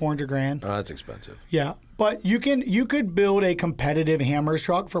probably like $400,000. Oh, that's expensive. Yeah, but you could build a competitive Hammers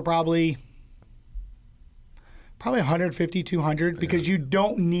truck for probably 150, 200, because you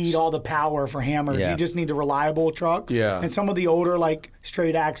don't need all the power for Hammers. Yeah. You just need a reliable truck. Yeah. And some of the older like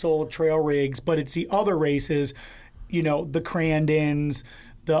straight axle trail rigs, but it's the other races, the Crandons,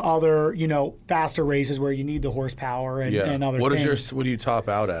 the other, faster races where you need the horsepower and other things. What do you top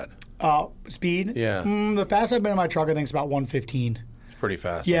out at? Speed? Yeah. The fastest I've been in my truck, I think, is about 115. It's pretty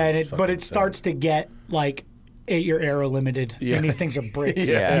fast. Yeah, but it starts to get like you're aero limited, and these things are bricks.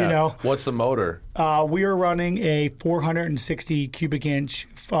 What's the motor? We are running a 460 cubic inch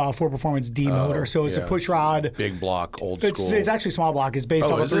Ford Performance D motor, so it's a push rod, big block, old school. It's actually small block. It's based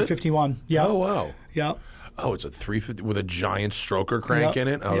on a 351. Yeah. Oh wow. Yeah. Oh, it's a 350 with a giant stroker crank in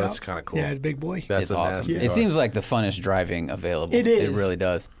it. Oh, that's kind of cool. Yeah, it's a big boy. That's awesome. nasty It seems like the funnest driving available. It is. It really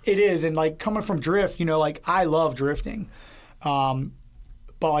does. It is, and like coming from drift, like I love drifting, but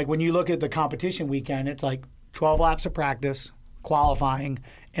like when you look at the competition weekend, it's like 12 laps of practice, qualifying,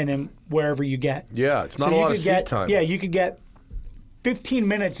 and then wherever you get. Yeah, it's not a lot of seat time. Yeah, you could get 15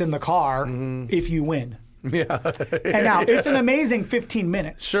 minutes in the car if you win. Yeah. And now it's an amazing 15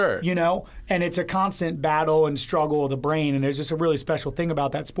 minutes. Sure. And it's a constant battle and struggle of the brain, and there's just a really special thing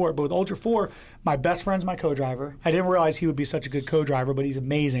about that sport. But with Ultra 4, my best friend's my co-driver. I didn't realize he would be such a good co-driver, but he's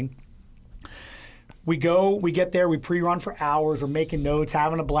amazing. We get there, we pre-run for hours, we're making notes,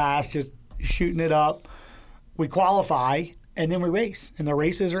 having a blast, just shooting it up. We qualify, and then we race, and the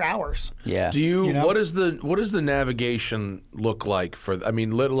races are ours. Yeah. What does the navigation look like for? I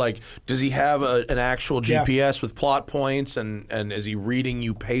mean, does he have an actual GPS with plot points, and is he reading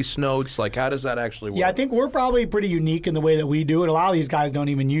you pace notes? Like, how does that actually work? Yeah, I think we're probably pretty unique in the way that we do it. A lot of these guys don't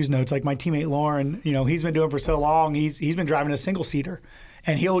even use notes. Like my teammate Lauren, he's been doing it for so long. He's been driving a single seater,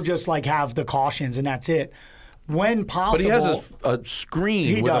 and he'll just like have the cautions, and that's it. when possible. But he has a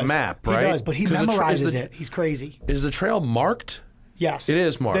screen with a map, right? He does, but he memorizes it. He's crazy. Is the trail marked? Yes. It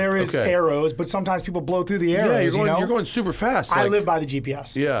is marked. There is arrows, but sometimes people blow through the arrows. Yeah, you're going super fast. I live by the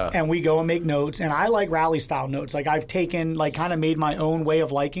GPS. Yeah. And we go and make notes, and I like rally-style notes. Like, I've taken, like, kind of made my own way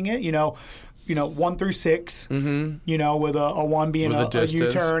of liking it, 1 through 6, with a 1 being a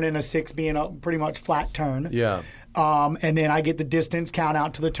U-turn and a 6 being a pretty much flat turn. Yeah. And then I get the distance count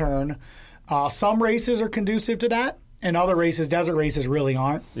out to the turn. Some races are conducive to that, and other races, desert races, really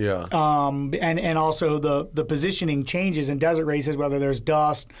aren't. Yeah. And also the positioning changes in desert races, whether there's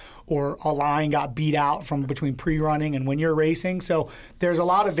dust or a line got beat out from between pre-running and when you're racing. So there's a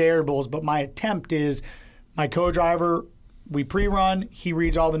lot of variables, but my attempt is my co-driver, we pre-run, he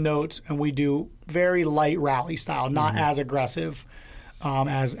reads all the notes, and we do very light rally style, not as aggressive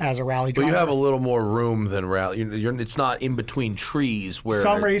as a rally driver. But you have a little more room than rally. It's not in between trees where...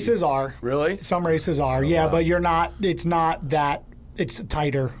 Some races are. Really? Some races are, but you're not... It's not that... It's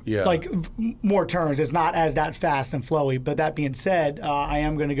tighter. Yeah. Like, more turns. It's not as that fast and flowy. But that being said, I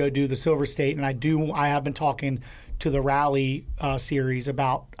am going to go do the Silver State, and I have been talking to the rally series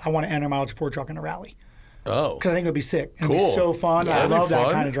about... I want to enter my Ultra 4 truck in a rally. Oh. Because I think it would be sick. It cool. would be so fun. Yeah, I love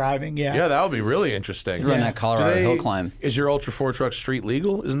that kind of driving. Yeah. Yeah, that would be really interesting. You run that Colorado hill climb. Is your Ultra 4 truck street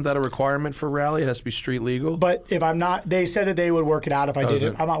legal? Isn't that a requirement for rally? It has to be street legal? But if I'm not... They said that they would work it out if I did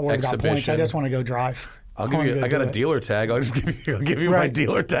it. I'm not worried about points. I just want to go drive. I'll give you. I got a dealer tag. I'll give you my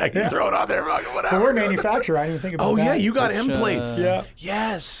dealer tag. You throw it on there, whatever. But we're a manufacturer. I didn't think about that. Oh yeah, you got M plates. Yeah.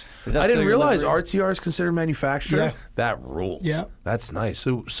 Yes. I didn't realize RTR is considered manufacturer. Yeah. That rules. Yeah. That's nice.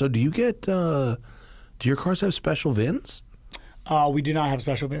 So do you get? Do your cars have special VINs? We do not have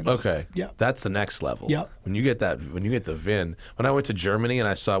special VINs. Okay. Yeah. That's the next level. Yeah. When you get the VIN. When I went to Germany and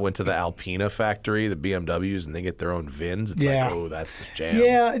I went to the Alpina factory, the BMWs, and they get their own VINs, it's like, oh, that's the jam.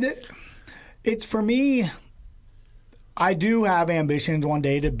 Yeah. It's for me, I do have ambitions one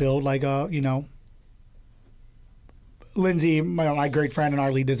day to build like a, Lindsay, my great friend and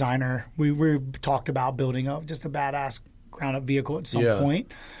our lead designer, we talked about building just a badass ground-up vehicle at some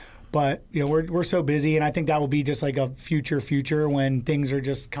point. But, we're so busy, and I think that will be just like a future when things are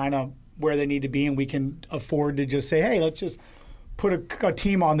just kind of where they need to be, and we can afford to just say, hey, let's just put a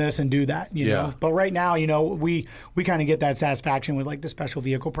team on this and do that, know. But right now, we kind of get that satisfaction with like the special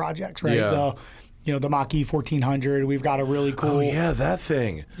vehicle projects, right? Yeah. The Mach-E 1400. We've got a really cool. Oh yeah, that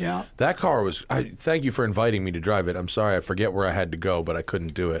thing. Yeah. That car was. Thank you for inviting me to drive it. I'm sorry, I forget where I had to go, but I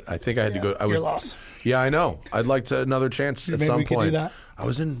couldn't do it. I think I had to go. Your loss. Yeah, I know. I'd like another chance at Maybe some we point. could do that. I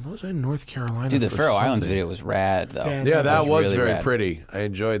was in North Carolina. Dude, the Faroe Islands video was rad, though. Yeah, that was really very rad. pretty. I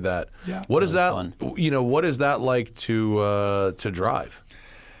enjoyed that. Yeah. What is that? Fun. What is that like to drive?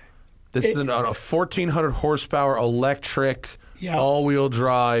 This is a 1,400 horsepower electric, all-wheel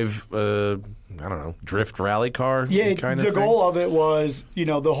drive. I don't know, drift rally car. Yeah, kind of the thing? goal of it was,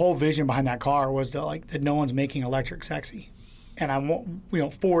 the whole vision behind that car was to that no one's making electric sexy,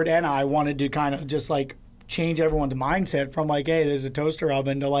 and Ford and I wanted to kind of just like change everyone's mindset from like, hey, there's a toaster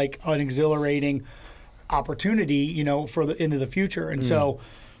oven to like an exhilarating opportunity, for into the future. And so,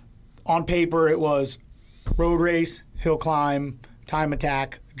 on paper, it was road race, hill climb, time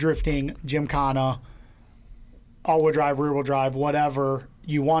attack, drifting, gymkhana, all-wheel drive, rear-wheel drive, whatever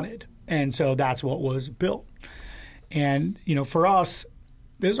you wanted. And so that's what was built. And, for us,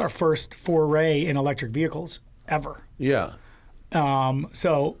 this is our first foray in electric vehicles ever. Yeah.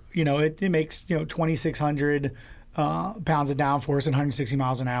 So, it makes, 2,600 pounds of downforce and 160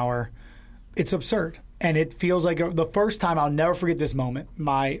 miles an hour. It's absurd. And it feels like the first time, I'll never forget this moment.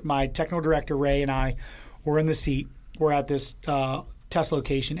 My technical director, Ray, and I were in the seat. We're at this test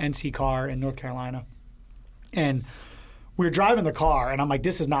location, NC Car in North Carolina. And we were driving the car, and I'm like,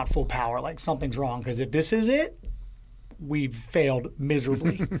 this is not full power. Like, something's wrong. Because if this is it, we've failed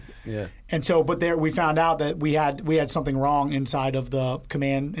miserably. Yeah. And so, but there we found out that we had something wrong inside of the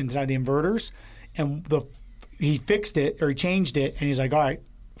command, inside the inverters. And he fixed it, or he changed it, and he's like, all right,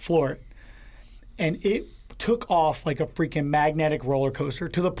 floor it. And it took off like a freaking magnetic roller coaster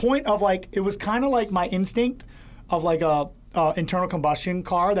to the point of like, it was kind of like my instinct of like a internal combustion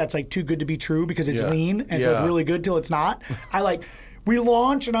car that's like too good to be true because it's lean, and so it's really good till it's not. We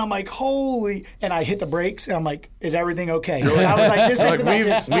launch, and I'm like, holy, and I hit the brakes, and I'm like, is everything okay? And I was like, this is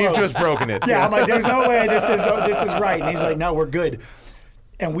about we've just broken it. Yeah, I'm like, there's no way this is right. And he's like, no, we're good.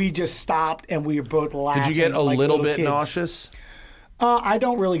 And we just stopped, and we were both laughing. Did you get a like little bit kids. Nauseous? I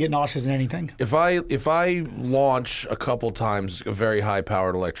don't really get nauseous in anything. If I launch a couple times a very high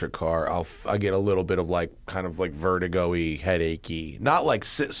powered electric car, I get a little bit of like kind of like vertigo-y, headachy, not like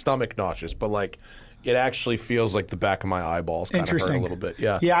stomach nauseous, but like it actually feels like the back of my eyeballs kind of hurt a little bit.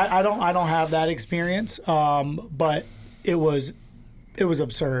 Yeah. Yeah, I don't have that experience, but it was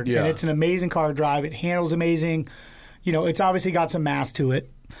absurd. Yeah. And it's an amazing car to drive. It handles amazing. It's obviously got some mass to it.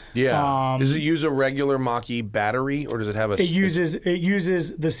 Yeah. Does it use a regular Mach-E battery, or does it have a? It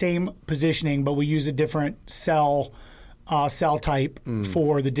uses the same positioning, but we use a different cell type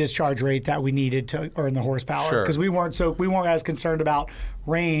for the discharge rate that we needed to earn the horsepower. Because we weren't as concerned about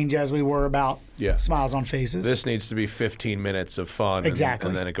range as we were about smiles on faces. This needs to be 15 minutes of fun. Exactly.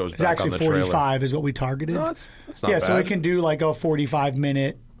 And then it goes back on the trailer. It's actually 45 is what we targeted. No, that's not bad. So it can do like a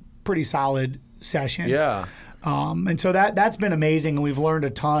 45-minute, pretty solid session. Yeah. And so that's been amazing, and we've learned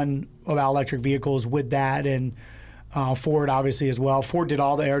a ton about electric vehicles with that, and Ford obviously as well. Ford did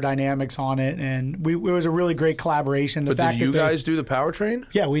all the aerodynamics on it, and it was a really great collaboration. But did you guys do the powertrain?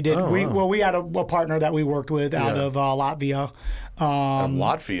 Yeah, we did. We had a partner that we worked with out of Latvia. Out of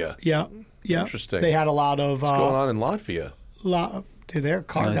Latvia? Yeah. Interesting. They had a lot of... What's going on in Latvia? Dude, they're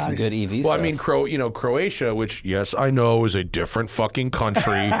car guys. Some good EV well, stuff. I mean, Croatia, which, yes, I know is a different fucking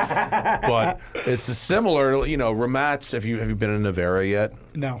country, but it's a similar, Ramats. Have you been in Nevera yet?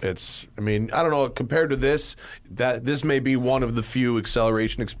 No. I don't know, compared to this may be one of the few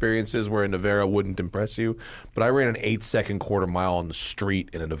acceleration experiences where a Nevera wouldn't impress you, but I ran an 8-second quarter mile on the street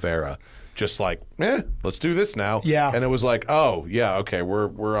in a Nevera. Just like, let's do this now. Yeah. And it was like, oh, yeah, okay,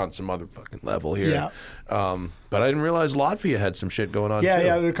 we're on some other fucking level here. Yeah. But I didn't realize Latvia had some shit going on, too.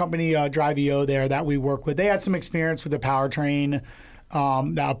 Yeah, the company Drive.io there that we work with, they had some experience with the powertrain,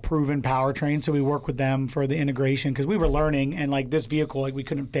 that proven powertrain, so we work with them for the integration because we were learning, and like this vehicle, like we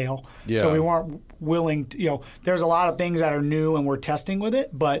couldn't fail. Yeah. So we weren't willing to, there's a lot of things that are new and we're testing with it,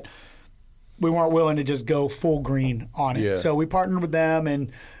 but we weren't willing to just go full green on it. Yeah. So we partnered with them, and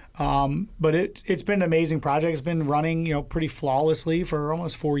but it's been an amazing project. It's been running, pretty flawlessly for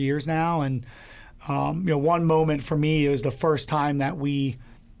almost 4 years now. And one moment for me is the first time that we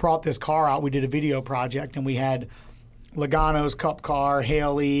brought this car out. We did a video project, and we had Logano's Cup car,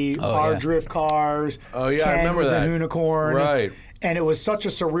 Haley, our drift cars. Oh yeah, Ken I remember with that. the Unicorn. Right. And it was such a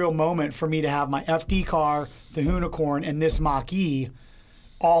surreal moment for me to have my FD car, the Unicorn, and this Mach-E,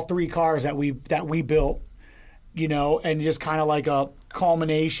 all three cars that we built. And just kind of like a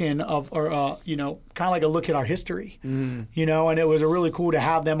culmination of, or kind of like a look at our history, and it was really cool to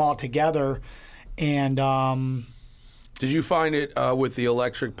have them all together. And did you find it with the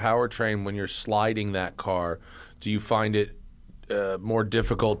electric powertrain when you're sliding that car? Do you find it more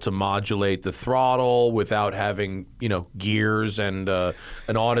difficult to modulate the throttle without having gears and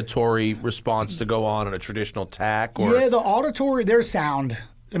an auditory response to go on a traditional tack? Or? Yeah, the auditory, there's sound.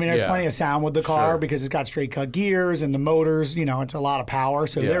 There's plenty of sound with the car because it's got straight cut gears and the motors, it's a lot of power.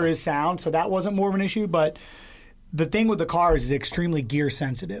 So there is sound. So that wasn't more of an issue. But the thing with the car is it's extremely gear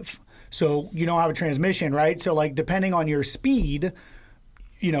sensitive. So you don't have a transmission, right? So like depending on your speed,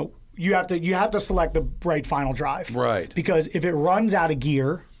 you have to select the right final drive. Right. Because if it runs out of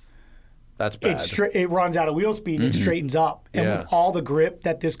gear, that's bad. It runs out of wheel speed, it straightens up. And with all the grip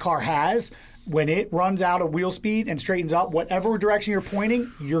that this car has, when it runs out of wheel speed and straightens up, whatever direction you're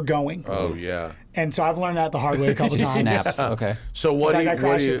pointing, you're going. Oh, yeah. And so I've learned that the hard way a couple times. Snaps. Okay. So I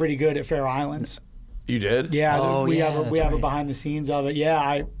crashed it pretty good at Faroe Islands. You did? Yeah. We have a behind the scenes of it.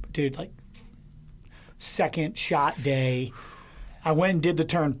 Yeah, second shot day, I went and did the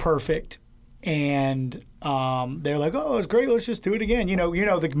turn perfect. And they're like, "Oh, it's great. Let's just do it again."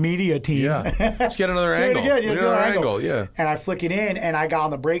 The media team. Yeah, let's get another angle. Get another angle. Yeah. And I flick it in, and I got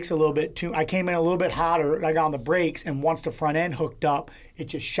on the brakes a little bit too. I came in a little bit hotter. I got on the brakes, and once the front end hooked up, it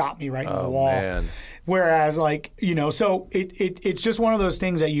just shot me right in the wall. Man. Whereas, so it's just one of those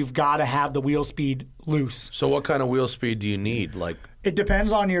things that you've got to have the wheel speed loose. So, what kind of wheel speed do you need? It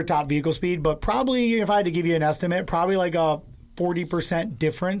depends on your top vehicle speed, but probably, if I had to give you an estimate, probably like a 40%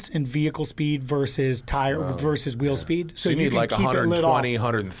 difference in vehicle speed versus versus wheel speed. So you need like 120,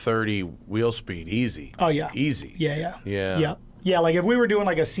 130 wheel speed, easy. Oh yeah, easy. Yeah. Like if we were doing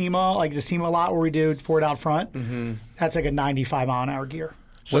like a SEMA, like the SEMA lot where we do Ford out front, that's like a 95 mile an hour gear.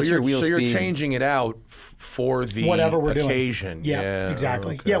 So you're changing it out for the whatever we're occasion. Doing. Yeah,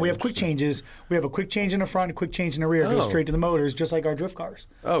 exactly. Okay, we have quick changes. We have a quick change in the front, a quick change in the rear. It goes straight to the motors, just like our drift cars.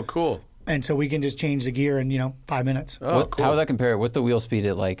 Oh, cool. And so we can just change the gear in 5 minutes. Oh, cool. How would that compare? What's the wheel speed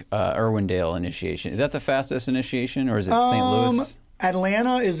at like Irwindale initiation? Is that the fastest initiation, or is it St. Louis?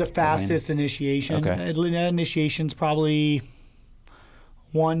 Atlanta is the fastest initiation. Okay. Atlanta initiation's probably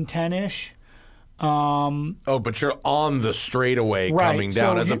 110-ish. But you're on the straightaway coming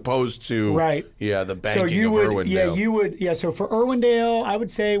down as opposed to the banking of Irwindale. So for Irwindale, I would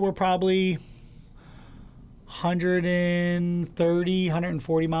say we're probably 130,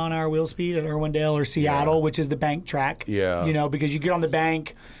 140 mile an hour wheel speed at Irwindale or Seattle, which is the bank track. Yeah. You know, because you get on the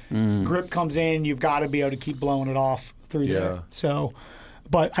bank, grip comes in, you've got to be able to keep blowing it off through there. So,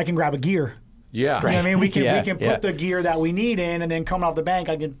 but I can grab a gear. Yeah. You know what I mean? We can put the gear that we need in, and then coming off the bank,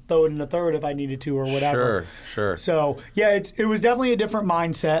 I can throw it in the third if I needed to or whatever. Sure. So, yeah, it was definitely a different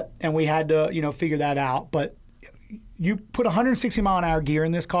mindset, and we had to, figure that out. But you put 160 mile an hour gear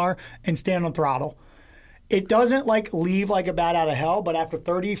in this car and stand on throttle. It doesn't leave like a bat out of hell, but after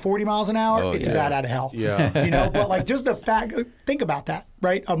 30, 40 miles an hour, it's a bat out of hell. Yeah. But just the fact, think about that,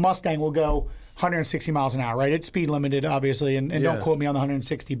 right? A Mustang will go 160 miles an hour, right? It's speed limited, obviously, and don't quote me on the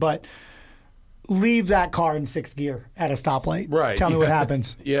 160, but leave that car in sixth gear at a stoplight. Right. Tell me what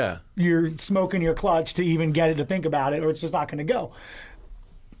happens. Yeah. You're smoking your clutch to even get it to think about it, or it's just not going to go.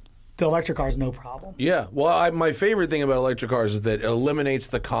 The electric car is no problem. Yeah. Well, my favorite thing about electric cars is that it eliminates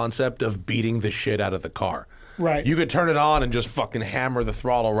the concept of beating the shit out of the car. Right. You could turn it on and just fucking hammer the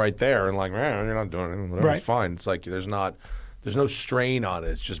throttle right there and you're not doing anything. Whatever, it's fine. It's like there's no strain on it.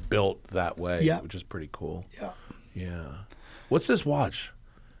 It's just built that way, which is pretty cool. Yeah. What's this watch?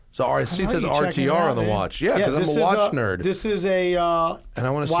 So it says RTR on the watch. Yeah, because I'm a watch nerd. This is a and I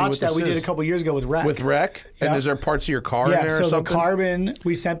want to see what watch that we did a couple years ago with Rec. With Rec? And is there parts of your car in there or something? Yeah, so the carbon,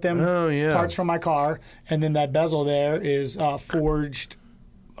 we sent them parts from my car, and then that bezel there is forged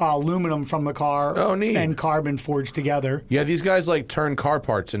aluminum from the car and carbon forged together. Yeah, these guys turn car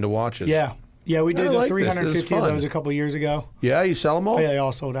parts into watches. Yeah, we did 350 of those a couple years ago. Yeah, you sell them all? Yeah, they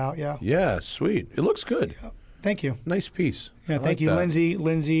all sold out, Yeah, sweet. It looks good. Yeah. Thank you. Nice piece. Yeah, thank you. That.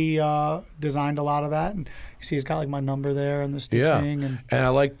 Lindsay designed a lot of that, and you see it's got my number there and the stitching. And I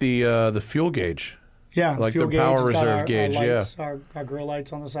like the fuel gauge. Yeah, like the power reserve gauge. Our lights, our grill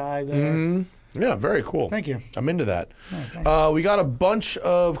lights on the side there. Mm-hmm. Yeah, very cool. Thank you. I'm into that. We got a bunch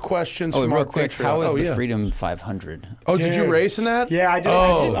of questions. Oh, from real our quick, Patreon. how is the Freedom 500? Oh, did you race in that? Yeah, I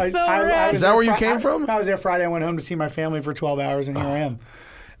just. I is that where you came from? I was there Friday. I went home to see my family for 12 hours, and here I am.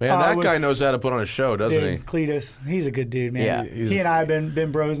 Man, that guy knows how to put on a show, doesn't he? Cletus, he's a good dude, man. Yeah, he and I have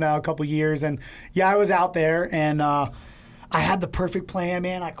been bros now a couple years, and I was out there, and I had the perfect plan,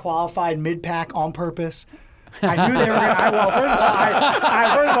 man. I qualified mid-pack on purpose. I knew they were going to.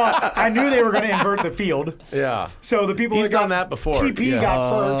 First of all, I knew they were going to invert the field. Yeah. So the people he's done that before. TP got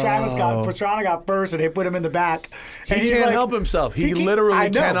first, Travis Pastrana got first, and they put him in the back. And he can't help himself. He literally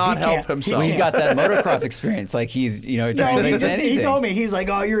cannot help himself. Well, he's got that motocross experience. He's it translates to anything. He told me, he's like,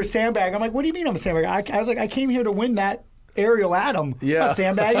 "Oh, you're a sandbag." I'm like, "What do you mean I'm a sandbag?" I was like, "I came here to win that aerial Adam. Yeah. Not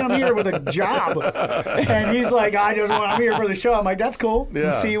sandbagging. I'm here with a job." And he's like, I'm here for the show. I'm like, that's cool. Yeah.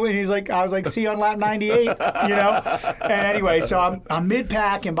 And see you. And I was like, see you on lap 98, And anyway, so I'm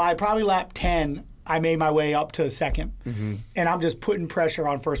mid-pack, and by probably lap 10, I made my way up to second. Mm-hmm. And I'm just putting pressure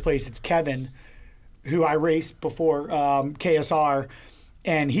on first place. It's Kevin, who I raced before KSR,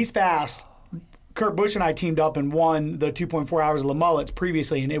 and he's fast. Kurt Busch and I teamed up and won the 2.4 hours of Le Mullets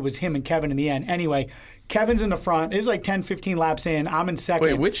previously, and it was him and Kevin in the end. Anyway, Kevin's in the front. It was 10, 15 laps in. I'm in second.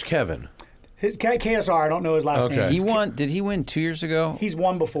 Wait, which Kevin? His KSR. I don't know his last name. He won. Did he win 2 years ago? He's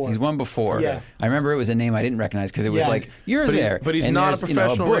won before. Yeah. I remember it was a name I didn't recognize because it was you're there. But he's not a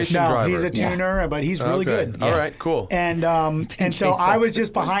professional racing driver. He's a tuner, but he's really good. Yeah. All right, cool. And so I was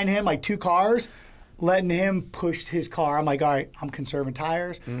just behind him, 2 cars, letting him push his car. I'm like, all right, I'm conserving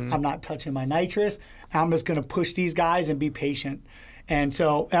tires. I'm not touching my nitrous. I'm just going to push these guys and be patient. And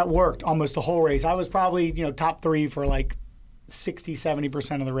so that worked almost the whole race. I was probably, top 3 for 60,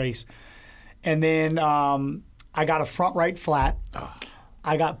 70% of the race. And then I got a front right flat. Oh.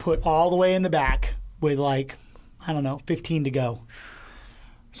 I got put all the way in the back with 15 to go.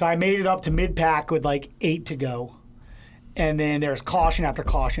 So I made it up to mid-pack with 8 to go. And then there's caution after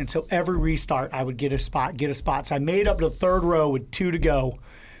caution. So every restart I would get a spot. So I made it up to the third row with 2 to go.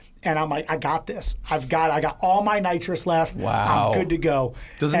 And I'm like, I got this. I got all my nitrous left. Wow. I'm good to go.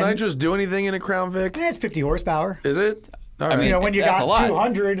 Does nitrous do anything in a Crown Vic? It's 50 horsepower. Is it? All right. I mean, when you got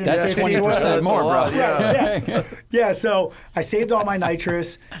 200, that's 20% more, bro. Yeah. So I saved all my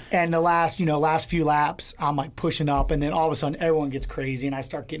nitrous, and the last few laps, I'm pushing up, and then all of a sudden everyone gets crazy, and I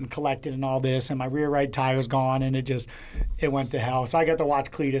start getting collected and all this, and my rear right tire's gone, and it went to hell. So I got to watch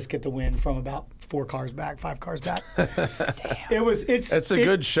Cletus get the win from about 5 cars back. Damn. It's a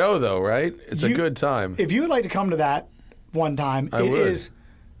good show though, right? It's a good time. If you would like to come to that one time,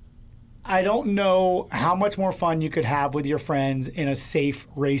 I don't know how much more fun you could have with your friends in a safe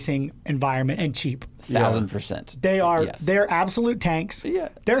racing environment and cheap. 1,000%. They're absolute tanks. Yeah.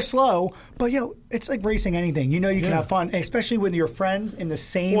 They're slow, but it's like racing anything. You can have fun, especially with your friends in the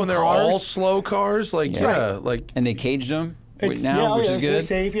same cars. Well, and they're all slow cars. And they caged them. now, which is good.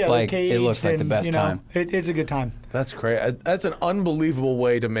 Safe, like it looks like the best time. It's a good time. That's great. That's an unbelievable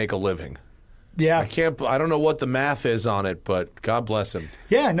way to make a living. Yeah, I don't know what the math is on it, but God bless him.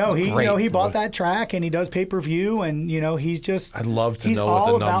 Yeah, no, he bought that track and he does pay-per-view, and he's just. I'd love to know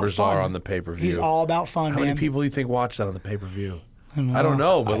what the numbers are on the pay-per-view. He's all about fun. How many people do you think watch that on the pay-per-view? I don't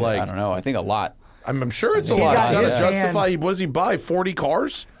know, but I don't know. I think a lot. I'm sure it's a lot. It's got to justify. What does he buy? 40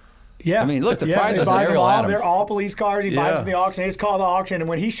 cars? Yeah. I mean, look, the prize was Ariel Adams. They're all police cars. He buys from the auction. He just called the auction, and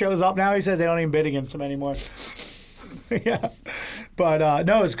when he shows up now, he says they don't even bid against him anymore. Yeah, but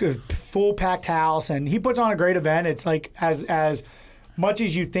no, it's good. Full packed house, and he puts on a great event. It's like as much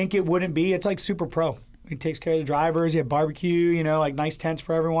as you think it wouldn't be. It's like super pro. He takes care of the drivers. He had barbecue, like nice tents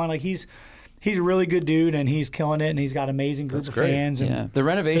for everyone. Like he's a really good dude, and he's killing it, and he's got an amazing group of fans. And the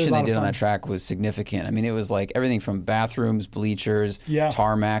renovation they did on that track was significant. I mean, it was like everything from bathrooms, bleachers,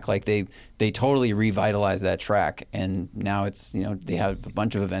 tarmac. Like they totally revitalized that track, and now it's they have a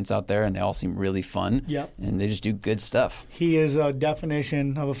bunch of events out there, and they all seem really fun. Yep. And they just do good stuff. He is a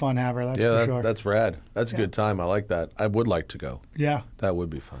definition of a fun haver. That's for sure. That's rad. That's a good time. I like that. I would like to go. Yeah, that would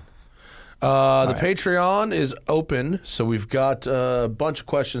be fun. The Patreon is open, so we've got a bunch of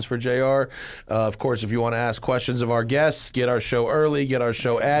questions for JR. Of course, if you want to ask questions of our guests, get our show early, get our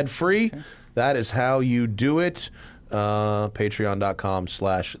show ad-free, that is how you do it.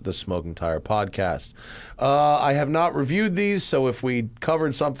 Patreon.com/The Smoking Tire Podcast. I have not reviewed these, so if we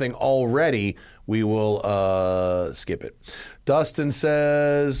covered something already, we will skip it. Dustin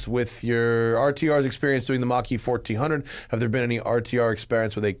says, with your RTR's experience doing the Mach-E 1400, have there been any RTR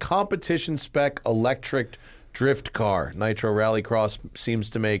experience with a competition spec electric drift car? Nitro Rallycross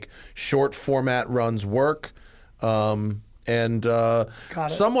seems to make short format runs work. Someone ran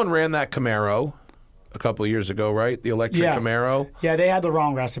that Camaro a couple of years ago, right? The electric Camaro. Yeah, they had the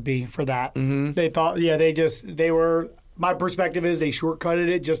wrong recipe for that. Mm-hmm. They thought, they were. My perspective is they shortcutted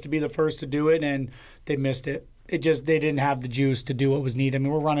it just to be the first to do it, and they missed it. They didn't have the juice to do what was needed. I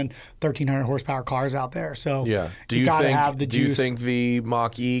mean, we're running 1,300 horsepower cars out there, so do you think the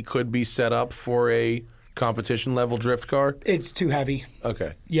Mach-E could be set up for a competition level drift car? It's too heavy.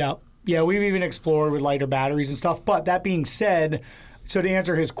 Okay. Yeah, we've even explored with lighter batteries and stuff. But that being said, so to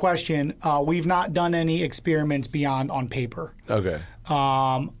answer his question, we've not done any experiments beyond on paper. Okay.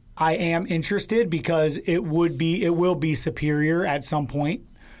 I am interested because it will be superior at some point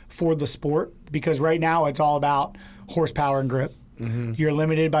for the sport, because right now it's all about horsepower and grip. Mm-hmm. You're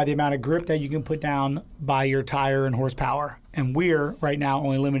limited by the amount of grip that you can put down by your tire and horsepower, and we're right now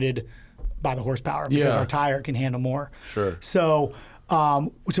only limited by the horsepower because our tire can handle more. Sure. So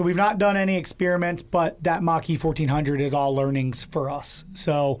we've not done any experiments, but that Mach-E 1400 is all learnings for us.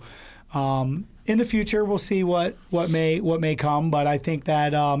 So in the future, we'll see what may come, but I think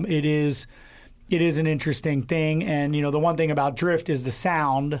that it is an interesting thing. And the one thing about drift is the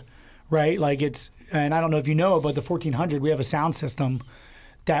sound, right? Like and I don't know if you know it, but the 1400, we have a sound system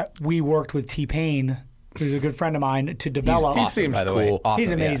that we worked with T-Pain, who's a good friend of mine, to develop. He seems cool. Awesome,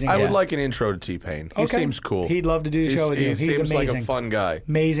 he's amazing. I would like an intro to T-Pain. He seems cool. He'd love to do a show with you. He's seems amazing. like a fun guy.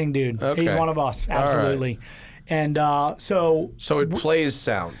 Amazing dude. Okay. He's one of us, absolutely. Right. And so it plays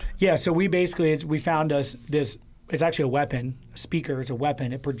sound. Yeah. So we basically we found this. It's actually a weapon, a speaker. It's a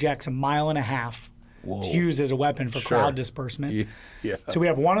weapon. It projects 1.5 miles. Whoa. It's used as a weapon for crowd disbursement. Yeah. So we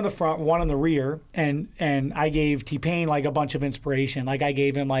have one in the front, one in the rear, and I gave T-Pain like a bunch of inspiration. Like I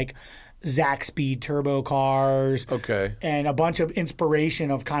gave him like Zach Speed turbo cars. Okay. And a bunch of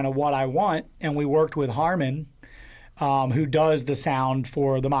inspiration of kind of what I want. And we worked with Harman, who does the sound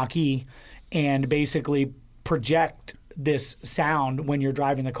for the Mach-E, and basically project this sound when you're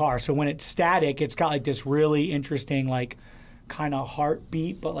driving the car. So when it's static, it's got like this really interesting like kind of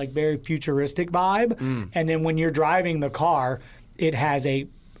heartbeat, but like very futuristic vibe. And then when you're driving the car, it has a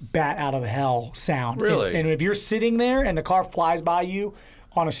bat out of hell sound. Really? And if you're sitting there and the car flies by you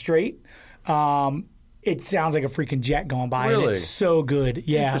on a straight, it sounds like a freaking jet going by. Really? And it's so good.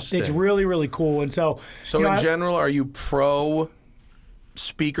 Yeah. It's really, really cool. And so in general, are you pro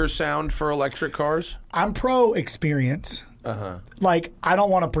speaker sound for electric cars? I'm pro experience. Like, I don't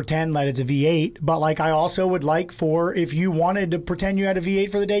want to pretend that it's a V8, but like I also would like if you wanted to pretend you had a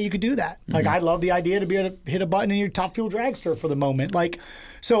V8 for the day, you could do that. Mm-hmm. Like, I love the idea to be able to hit a button in your Top Fuel dragster for the moment. Like,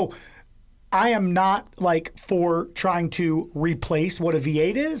 so I am not like for trying to replace what a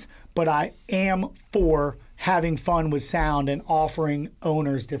V8 is, but I am for having fun with sound and offering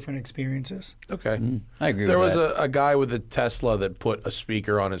owners different experiences. Okay. I agree with that. There was a guy with a Tesla that put a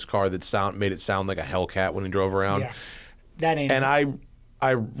speaker on his car that made it sound like a Hellcat when he drove around. Yeah. That ain't and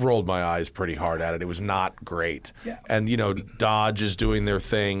I rolled my eyes pretty hard at it. It was not great. Yeah. And, Dodge is doing their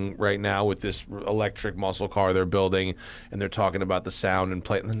thing right now with this electric muscle car they're building, and they're talking about the sound and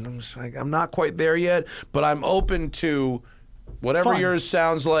play. And I'm just like, I'm not quite there yet, but I'm open to whatever Fun. yours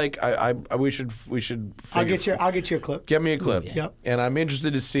sounds like. We should. I'll get you a clip. Get me a clip. Yep. And I'm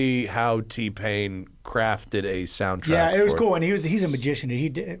interested to see how T-Pain crafted a soundtrack. Yeah, it was for cool, and he's a magician. He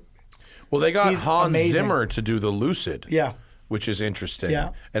did. Well, they got He's Hans amazing. Zimmer to do the Lucid. Yeah. Which is interesting.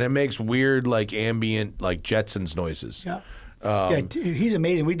 Yeah. And it makes weird, like, ambient, like, Jetsons noises. Yeah. He's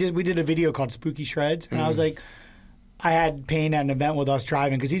amazing. We did a video called Spooky Shreds, and I was like, I had Payne at an event with us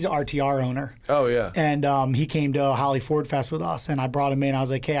driving because he's an RTR owner. Oh, yeah. And he came to Holly Ford Fest with us, and I brought him in. I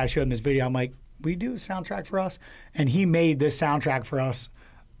was like, hey, I showed him this video. I'm like, will you do a soundtrack for us? And he made this soundtrack for us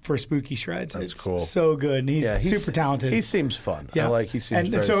for Spooky Shreds. That's it's cool. So good. And he's super talented. He seems fun. Yeah. He seems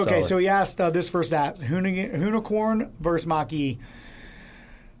very so okay, solid. so he asked this versus that. Unicorn versus Mach-E.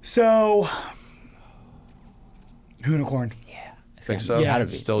 So Unicorn. Yeah. Think so? Yeah.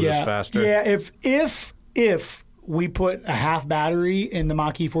 It's still just faster? Yeah, if we put a half battery in the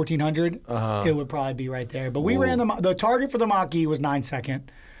Mach-E 1400, it would probably be right there. But we ran the target for the Mach-E was 9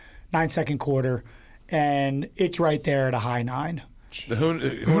 second quarter, and it's right there at a high 9.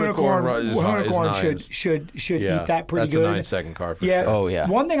 The Unicorn is nines. should eat that pretty that's good. That's a 9-second car for Yeah. sure. Oh, yeah.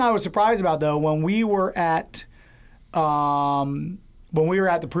 One thing I was surprised about though, when we were at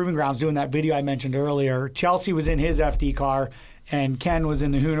the Proving Grounds doing that video I mentioned earlier, Chelsea was in his FD car and Ken was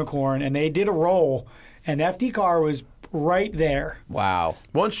in the Unicorn, and they did a roll, and the FD car was right there. Wow.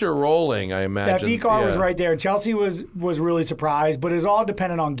 Once you're rolling, I imagine. The FD car was right there. Chelsea was really surprised, but it's all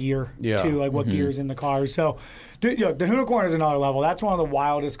dependent on gear too, like what gear is in the cars. So the Unicorn is another level. That's one of the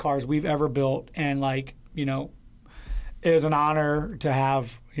wildest cars we've ever built, and it is an honor to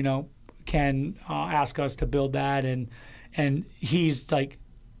have Ken ask us to build that, and he's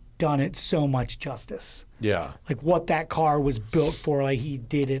done it so much justice. Yeah. Like what that car was built for, he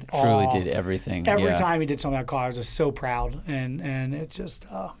did it all. Truly did everything. Every Yeah. time he did something on that car, I was just so proud, and it's just.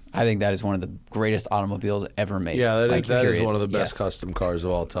 I think that is one of the greatest automobiles ever made. Yeah, that is period. one of the best Yes. custom cars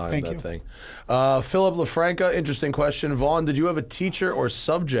of all time, Thank that you. thing. Philip LaFranca, interesting question. Vaughn, did you have a teacher or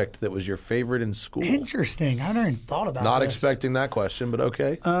subject that was your favorite in school? Interesting. I never even thought about Not this. expecting that question, but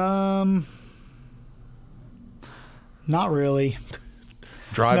okay. Not really.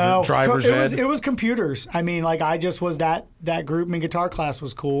 Driver's ed? It was computers. I mean, I just was that group. I mean, guitar class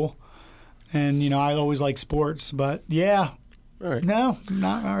was cool, and I always liked sports. But yeah, All right. no,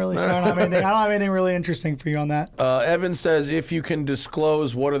 not really. So I don't have anything really interesting for you on that. Evan says, if you can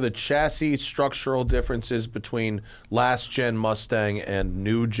disclose, what are the chassis structural differences between last-gen Mustang and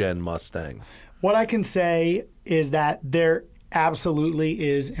new-gen Mustang? What I can say is that there absolutely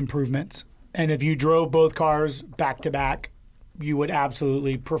is improvements, and if you drove both cars back to back, you would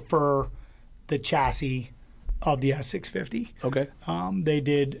absolutely prefer the chassis of the S650. Okay.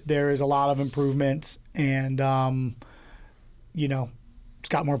 There is a lot of improvements, and it's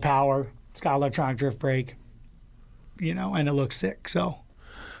got more power. It's got electronic drift brake, and it looks sick. So,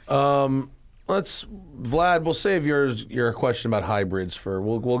 Vlad, we'll save your question about hybrids for.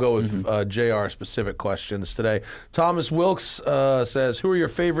 We'll go with JR specific questions today. Thomas Wilkes says, who are your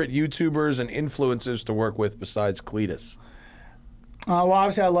favorite YouTubers and influencers to work with besides Cletus? well,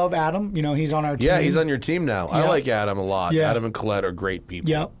 obviously, I love Adam. He's on our team. Yeah, he's on your team now. I Yeah. like Adam a lot. Yeah. Adam and Colette are great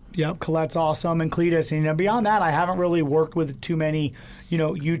people. Yep. Colette's awesome, and Cletus. And beyond that, I haven't really worked with too many,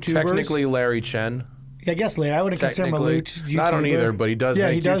 YouTubers. Technically, Larry Chen. I guess Larry. I wouldn't consider him a YouTuber. I don't either, but he does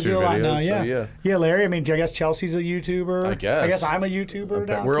make he does YouTube do a lot videos. now. So Yeah. Yeah, Larry. I mean, I guess Chelsea's a YouTuber. I guess I'm a YouTuber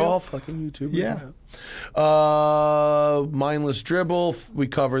now. We're too. all fucking YouTubers. Yeah. now. Mindless dribble. We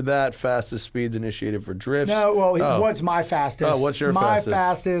covered that. Fastest speeds initiated for drifts. No, well, what's my fastest? Oh, what's your my fastest? My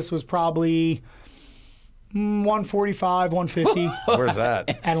fastest was probably 145, 150. Where's that?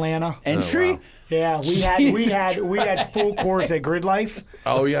 Atlanta. Entry? Oh, wow. Yeah, we had full course at Grid Life.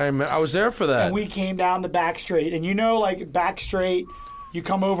 Oh yeah, I was there for that. And we came down the back straight, and back straight, you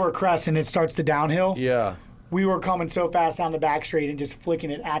come over a crest and it starts to downhill. Yeah. We were coming so fast down the back straight and just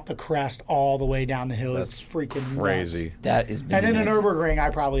flicking it at the crest all the way down the hill. It's freaking Crazy. nuts. That is bananas. And then the Nürburgring, I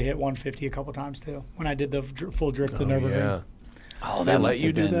probably hit 150 a couple times too when I did the full drift to the Nürburgring. Yeah. Oh, They that let must you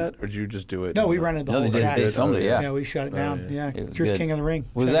have do been- that, or did you just do it? No, we rented the No, whole they did. track. They filmed it, yeah. Yeah, we shut it down. Yeah, It was Drift good. King of the Ring.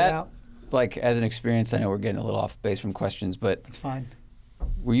 Was Check it that, out. as an experience, I know we're getting a little off base from questions, but It's fine.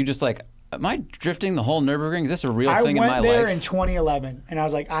 were you just am I drifting the whole Nürburgring? Is this a real thing in my I went there life? in 2011, and I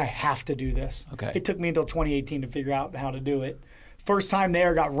was like, I have to do this. Okay. It took me until 2018 to figure out how to do it. First time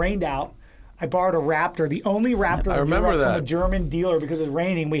there, got rained out. I borrowed a Raptor, the only Raptor I remember that. from a German dealer because it was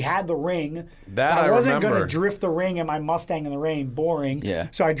raining. We had the ring. That I wasn't going remember. to drift the ring in my Mustang in the rain. Boring. Yeah.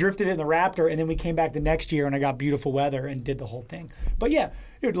 So I drifted it in the Raptor, and then we came back the next year, and I got beautiful weather and did the whole thing. But yeah,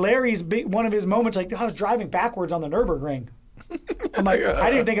 dude, Larry's one of his moments, like, I was driving backwards on the Nürburgring. I'm like, I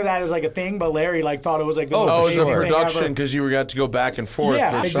didn't think of that as like a thing, but Larry like thought it was like the most Oh, it was a amazing thing production ever. because you got to go back and forth.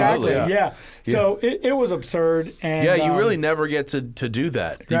 Yeah, for exactly. something. Yeah. So it was absurd. And Yeah, you really never get to do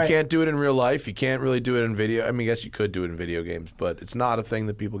that. You Right. can't do it in real life. You can't really do it in video. I mean, I guess you could do it in video games, but it's not a thing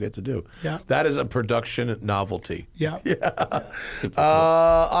that people get to do. Yeah. That is a production novelty. Yeah. Super cool.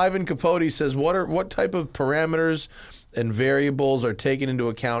 Ivan Capote says, what type of parameters and variables are taken into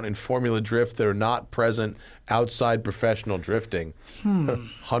account in Formula Drift that are not present outside professional drifting?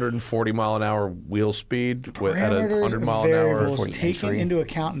 140 mile an hour wheel speed at a Parameters 100 and mile an hour. variables 40 taken entry. into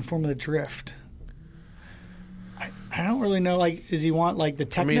account in Formula Drift. I don't really know. Like, does he want like the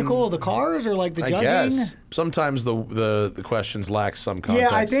technical of the cars or like the I judging? guess sometimes the questions lack some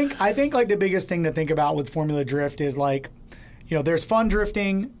context. Yeah, I think like the biggest thing to think about with Formula Drift is like, there's fun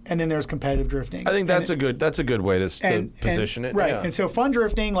drifting and then there's competitive drifting. I think that's a good way to position it. Right. Yeah. And so fun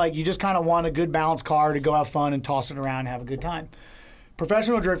drifting, like you just kind of want a good balanced car to go have fun and toss it around and have a good time.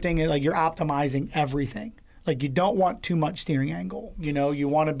 Professional drifting, like you're optimizing everything. Like you don't want too much steering angle. You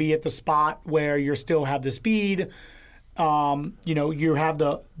want to be at the spot where you still have the speed. You have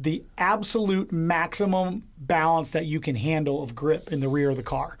the absolute maximum balance that you can handle of grip in the rear of the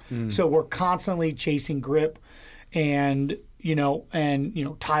car. So we're constantly chasing grip, and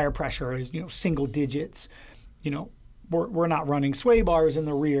tire pressure is single digits. We're not running sway bars in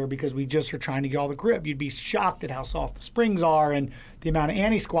the rear because we just are trying to get all the grip. You'd be shocked at how soft the springs are and the amount of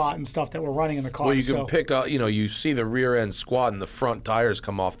anti-squat and stuff that we're running in the car. Well, you can pick up, you see the rear end squat and the front tires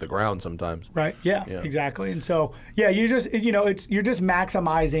come off the ground sometimes. Right. Yeah, exactly. And so, you're just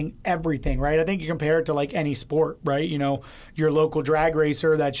maximizing everything, right? I think you compare it to like any sport, right? Your local drag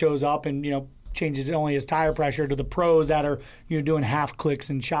racer that shows up and, changes only his tire pressure to the pros that are doing half clicks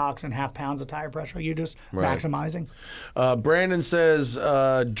and shocks and half pounds of tire pressure. You're just maximizing. Brandon says,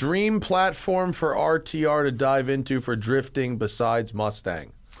 dream platform for RTR to dive into for drifting besides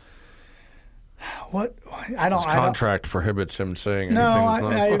Mustang. What? I don't. His contract prohibits him saying No,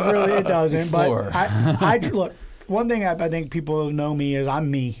 anything. it doesn't. Explore. But I look. One thing I think people know me is I'm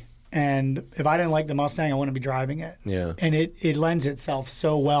me. And if I didn't like the Mustang, I wouldn't be driving it. Yeah. And it lends itself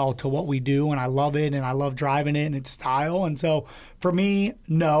so well to what we do, and I love it, and I love driving it and its style. And so for me,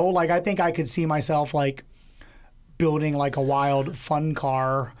 no. Like I think I could see myself like building like a wild fun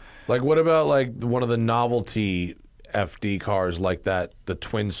car. Like what about like one of the novelty FD cars like that, the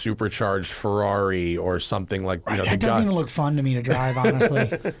twin supercharged Ferrari or something like That doesn't even look fun to me to drive,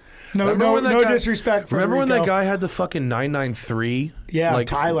 honestly. No disrespect for Remember when Rico. that guy had the fucking 993? Yeah,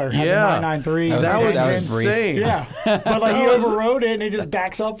 Tyler had the 993. That was brief. insane. Yeah, but like he overrode it and it just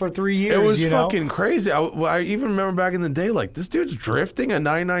backs up for 3 years. It was fucking crazy. I even remember back in the day, like this dude's drifting a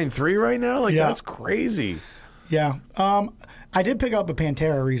 993 right now. Like that's crazy. Yeah. I did pick up a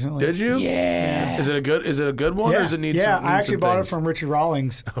Pantera recently. Did you? Yeah. Is it a good one, or does it need some? Yeah, need I actually some bought things? it from Richard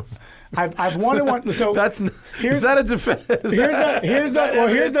Rawlings. I've wanted one. So is that a defense? Here's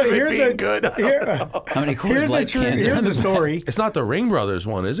the good. How many Coors Light cans are Here's in the the story. It's not the Ring Brothers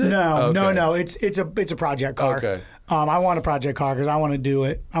one, is it? No, Okay. no. It's a project car. Okay. I want a project car because I want to do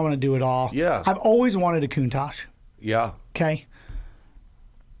it. I want to do it all. Yeah. I've always wanted a Countach. Yeah. Okay.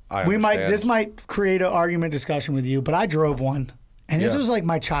 I This understand. might create an argument discussion with you, but I drove one, and this Yeah. was like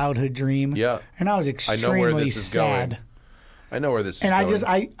my childhood dream. Yeah. And I was I extremely know where this is sad. going. I know where this is And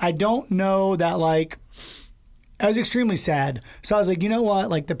going. I don't know that, like, I was extremely sad. So I was like, you know what?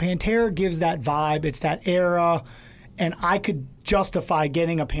 Like, the Pantera gives that vibe. It's that era. And I could justify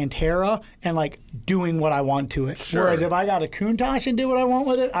getting a Pantera and, like, doing what I want to it. Sure. Whereas if I got a Countach and did what I want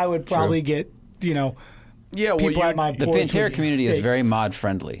with it, I would probably get, yeah, well, people at my The porch Pantera with community is steaks. very mod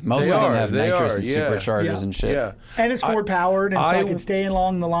friendly. Most They of them are, have they nitrous are, and yeah. superchargers Yeah. and shit. yeah. And it's Ford powered, and so I can stay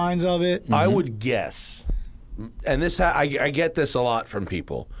along the lines of it. I would guess, and this I get this a lot from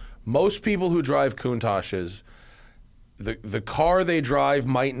people. Most people who drive Countaches, the car they drive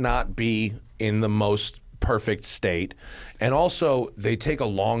might not be in the most perfect state, and also they take a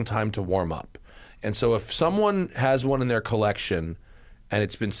long time to warm up. And so if someone has one in their collection and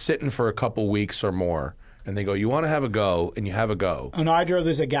it's been sitting for a couple weeks or more, and they go, "You want to have a go?" and you have a go. And I drove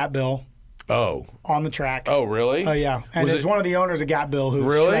this at Gap Bill Oh. on the track. Oh, really? Oh, yeah. And Was it's it- one of the owners of Gap Bill who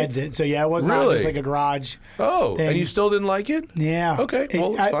Really? shreds it. So, yeah, it was not Really? just like a garage Oh, thing. and you still didn't like it? Yeah. Okay,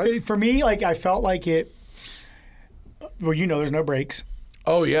 well, it's fine. For me, like, I felt like it. Well, there's no brakes.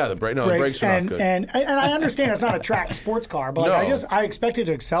 Oh yeah, the brakes are not good. And I understand it's not a track sports car, but like, No. I expected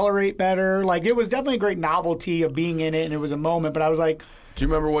to accelerate better. Like it was definitely a great novelty of being in it, and it was a moment. But I was like, do you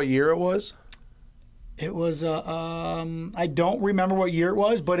remember what year it was? it was I don't remember what year it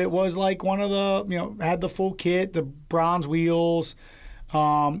was, but it was like one of the had the full kit, the bronze wheels.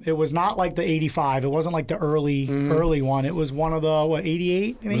 It was not like the 85. It wasn't like the early one. It was one of the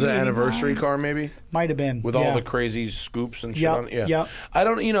 88. Was it an anniversary car maybe? Might have been With all the crazy scoops and shit Yep, on it? Yeah. yep. I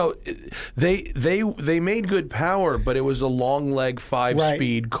don't, they made good power, but it was a long leg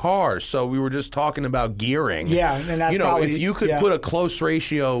 5-speed car. So we were just talking about gearing. Yeah, and that's probably, if you could put a close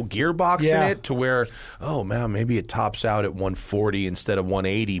ratio gearbox in it to where, oh man, maybe it tops out at 140 instead of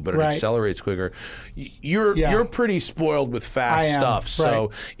 180, but it accelerates quicker. You're pretty spoiled with fast stuff.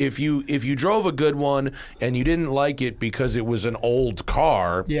 So if you drove a good one and you didn't like it because it was an old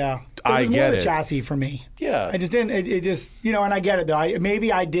car, I get it. Chassis for me. Yeah, I just didn't. It just and I get it though.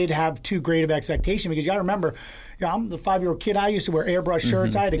 Maybe I did have too great of expectation because you got to remember, I'm the 5-year-old kid. I used to wear airbrush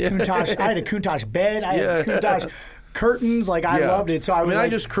shirts. I had a Countach bed. I had Countach curtains. Like I loved it. So I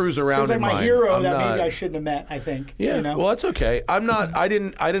just cruise around. It was like in my mine. hero maybe I shouldn't have met. I think. Yeah. Well, that's okay. I'm not. I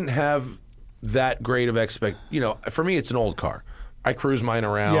didn't have that great of For me, it's an old car. I cruise mine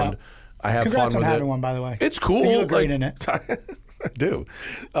around. Yeah. I have Congrats fun on with having it. one, by the way. It's cool. You look great in it. I do.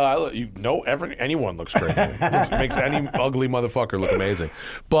 Anyone looks great. It makes any ugly motherfucker look amazing.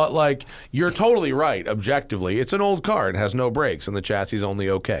 But like, you're totally right. Objectively, it's an old car. It has no brakes, and the chassis is only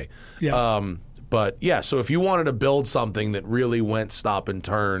okay. Yeah. But yeah, so if you wanted to build something that really went stop and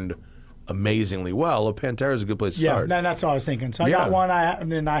turned amazingly well, a Pantera is a good place to start. Yeah, that's what I was thinking. So I got one.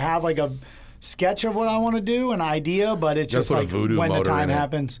 I have like a sketch of what I want to do, an idea, but it's just like when the time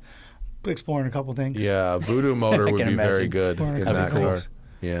happens. Exploring a couple things. Yeah, a Voodoo motor would be very good in that cool. car.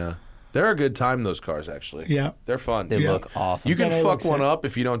 Yeah. They're a good time, those cars, actually. Yeah. They're fun. They look awesome. You can fuck one up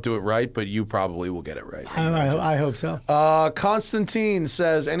if you don't do it right, but you probably will get it right. I hope so. Constantine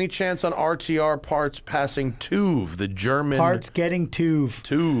says, any chance on RTR parts passing TÜV, the German... Parts getting TÜV.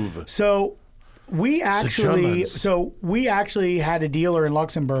 TÜV. So... We actually had a dealer in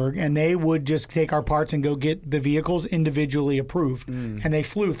Luxembourg, and they would just take our parts and go get the vehicles individually approved, and they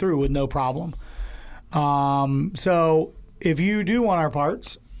flew through with no problem. So if you do want our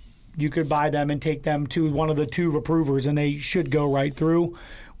parts, you could buy them and take them to one of the TÜV approvers, and they should go right through.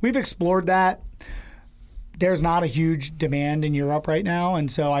 We've explored that. There's not a huge demand in Europe right now, and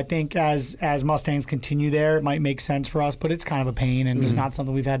so I think as Mustangs continue there, it might make sense for us, but it's kind of a pain and just not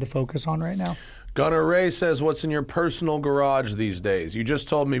something we've had to focus on right now. Gunnar Ray says, what's in your personal garage these days? You just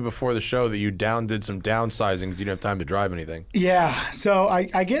told me before the show that you did some downsizing because you didn't have time to drive anything. Yeah. So I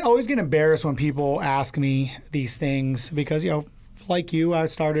always get embarrassed when people ask me these things because, like you, I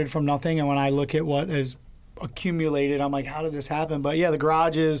started from nothing. And when I look at what has accumulated, I'm like, how did this happen? But yeah, the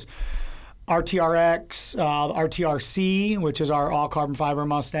garage is RTRX, RTRC, which is our all carbon fiber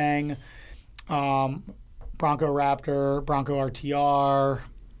Mustang, Bronco Raptor, Bronco RTR,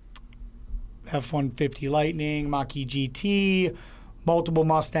 F-150 Lightning, Mach-E GT, multiple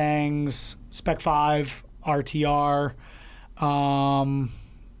Mustangs, Spec 5 RTR, my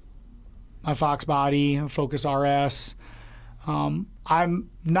Fox body, Focus RS. I'm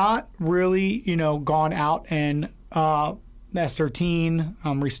not really, gone out and S13.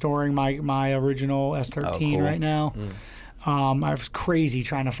 I'm restoring my original S13 right now. I was crazy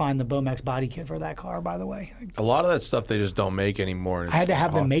trying to find the Bomex body kit for that car, by the way. A lot of that stuff they just don't make anymore. I had to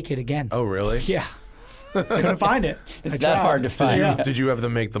have them make it again. Oh, really? Yeah. Couldn't find it. It's that hard to find. Did you have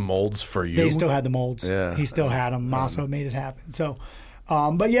them make the molds for you? They still had the molds. Yeah. He still had them. Masso made it happen. So,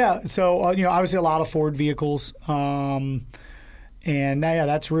 but yeah, so, obviously a lot of Ford vehicles. And yeah,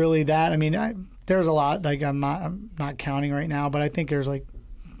 that's really that. I mean, there's a lot. Like I'm not counting right now, but I think there's like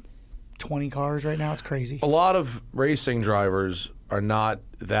 20 cars right now. It's crazy. A lot of racing drivers are not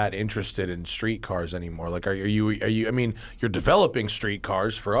that interested in street cars anymore. Like, are you? I mean, you're developing street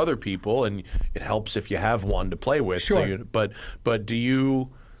cars for other people, and it helps if you have one to play with. Sure. So but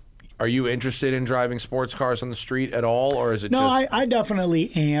are you interested in driving sports cars on the street at all, or is it? No, I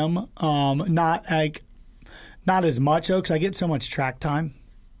definitely am. Not as much though, because I get so much track time,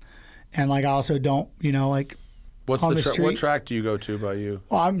 and like I also don't, What's on the street. what track do you go to by you?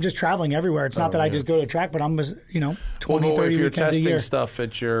 Well, I'm just traveling everywhere. It's not that I just go to a track, but I'm just, 20, 30 if you're weekends a testing year. stuff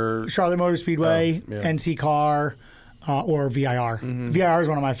at your Charlotte Motor Speedway, NC Car, or VIR. VIR is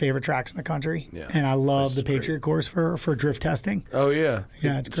one of my favorite tracks in the country, and I love the Patriot course for drift testing. Oh yeah,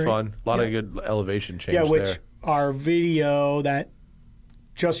 yeah, it's great. Fun. A lot of good elevation change. Yeah, which there. our video that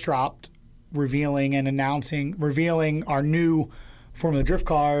just dropped, revealing our new Formula Drift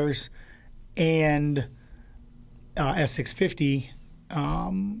cars and S650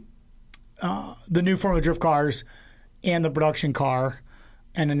 the new Formula Drift cars and the production car,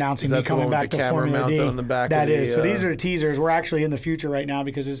 and announcing me coming back to Formula D. On the back That of is. So these are the teasers. We're actually in the future right now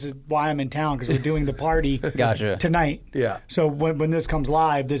because this is why I'm in town, because we're doing the party Gotcha. tonight. Yeah. So when this comes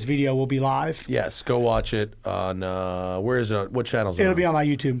live, this video will be live. Yes, go watch it on where is it? What channel is it? It'll be on my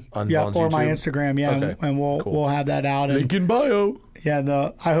YouTube, On yeah, Vaughn's or my YouTube? Instagram, yeah, Okay, and we'll have that out. And link in bio.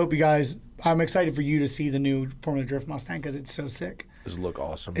 yeah, I hope you guys. I'm excited for you to see the new Formula Drift Mustang because it's so sick. Does look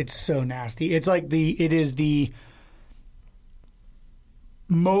awesome. It's so nasty. It's like it is the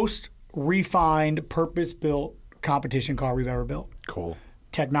most refined, purpose-built competition car we've ever built. Cool.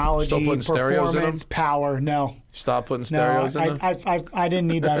 Technology, Still putting stereos in performance, them? power. No, Stop putting stereos in them. I didn't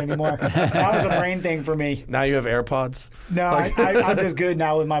need that anymore. That was a brain thing for me. Now you have AirPods. No, I'm just good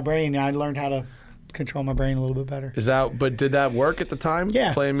now with my brain. I learned how to control my brain a little bit better. But did that work at the time?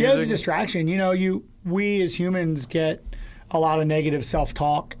 Yeah, Playing yeah, music? it was a distraction. You know, we as humans get a lot of negative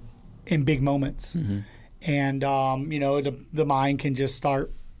self-talk in big moments, and you know, the mind can just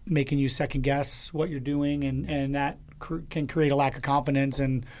start making you second guess what you're doing, and that can create a lack of confidence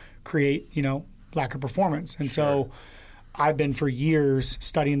and create, you know, lack of performance. And so I've been for years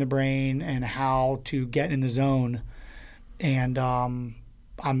studying the brain and how to get in the zone, and I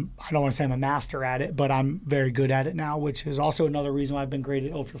don't want to say I'm a master at it, but I'm very good at it now, which is also another reason why I've been great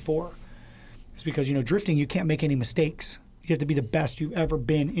at Ultra 4. It's because, you know, drifting, you can't make any mistakes. You have to be the best you've ever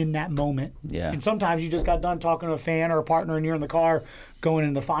been in that moment. Yeah. And sometimes you just got done talking to a fan or a partner and you're in the car going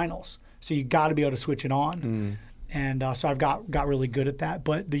into the finals. So you got to be able to switch it on. And so I've got really good at that.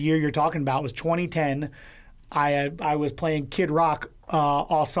 But the year you're talking about was 2010. I was playing Kid Rock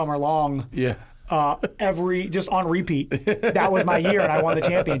all summer long. Yeah. Just on repeat. That was my year, and I won the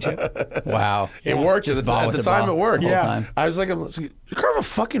championship. Wow. It worked. Just At ball the with the time, ball it worked. the whole Yeah. time. I was like, you car have a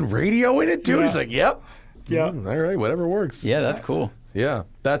fucking radio in it, dude? Yeah. He's like, yep. Yeah. All right, whatever works. Yeah, that's cool. Yeah,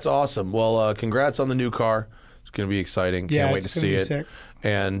 that's awesome. Well, congrats on the new car. It's going to be exciting. Yeah, Can't wait to it's gonna see be it. sick.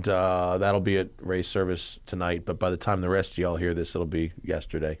 And that'll be at race service tonight. But by the time the rest of y'all hear this, it'll be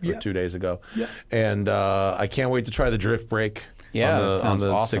yesterday or 2 days ago. Yeah. And I can't wait to try the drift brake Yeah, that on sounds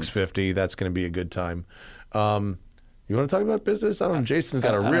the awesome. 650. That's going to be a good time. You want to talk about business? I don't know. Jason's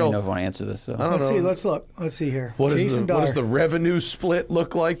got a I don't real. even know if I want to answer this. So. I don't Let's know. see. Let's look. Let's see here. What Jason does Dar. the revenue split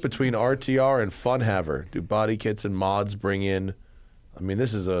look like between RTR and Funhaver? Do body kits and mods bring in? I mean,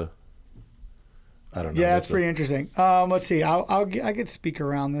 this is a. I don't know. Yeah, it's pretty interesting. Let's see. I could speak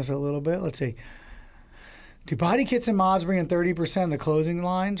around this a little bit. Let's see. Do body kits and mods bring in 30% of the clothing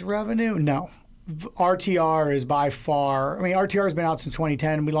line's revenue? No. RTR is by far. I mean, RTR has been out since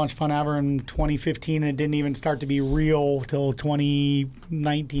 2010. We launched Funhaver in 2015, and it didn't even start to be real till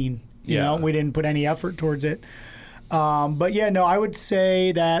 2019. You know, we didn't put any effort towards it. But yeah, no, I would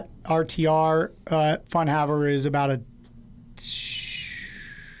say that RTR Funhaver is about a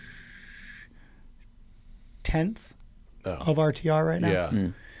 10th of RTR right now. Yeah.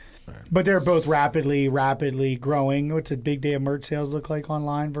 But they're both rapidly growing. What's a big day of merch sales look like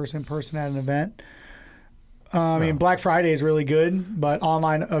online versus in person at an event? I mean, Black Friday is really good, but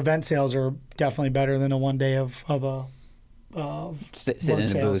online event sales are definitely better than a one day of a Sitting in a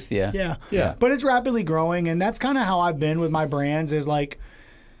sales. booth, yeah. Yeah. But it's rapidly growing, and that's kind of how I've been with my brands. Is like,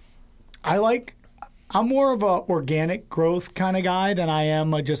 I'm more of a organic growth kind of guy than I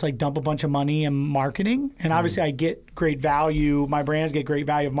am just like dump a bunch of money in marketing. And obviously, I get great value. My brands get great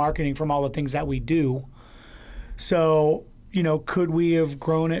value of marketing from all the things that we do. So, you know, could we have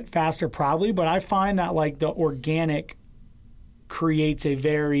grown it faster? Probably. But I find that like the organic creates a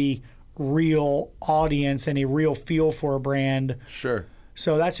very real audience and a real feel for a brand. Sure.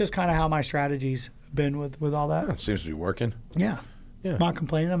 So that's just kind of how my strategy's been with all that. Seems to be working. Yeah. Yeah. I'm not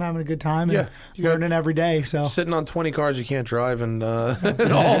complaining. I'm having a good time and Yeah. learning every day. So Sitting on 20 cars you can't drive and all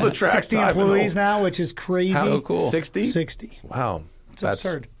the track 60 time. employees now, which is crazy. How cool. 60? 60. Wow. It's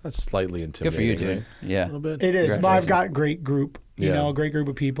absurd. That's slightly Good for you, intimidating. dude. Yeah. A little bit. It is, but I've Congratulations. got a great group, Yeah. a great group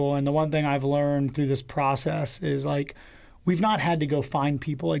of people. And the one thing I've learned through this process is like, we've not had to go find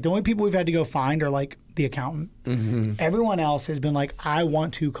people. Like the only people we've had to go find are like the accountant. Mm-hmm. Everyone else has been like, I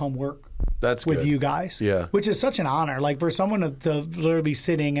want to come work That's with good. you guys. Yeah. Which is such an honor. Like for someone to literally be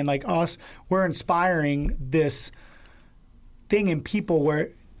sitting and like us, we're inspiring this thing in people where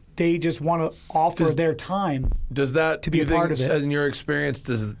they just want to offer their time. Does that to be you a part think, of it. in your experience,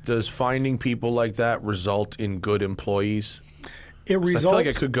 does finding people like that result in good employees? It 'Cause results. I feel like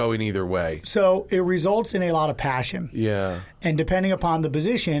it could go in either way. So it results in a lot of passion. Yeah. And depending upon the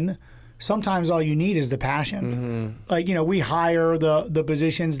position, sometimes all you need is the passion. Like, we hire the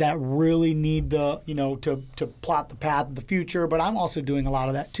positions that really need to plot the path of the future, but I'm also doing a lot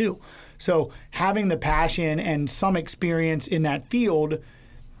of that too. So having the passion and some experience in that field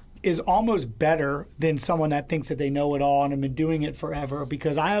is almost better than someone that thinks that they know it all and have been doing it forever,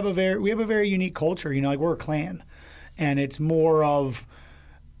 because we have a very unique culture. Like, we're a clan, and it's more of,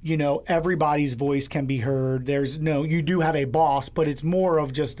 everybody's voice can be heard. You do have a boss, but it's more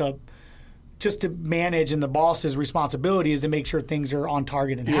of just to manage, and the boss's responsibility is to make sure things are on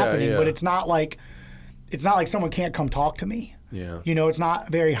target and happening. Yeah. But it's not like someone can't come talk to me. Yeah. It's not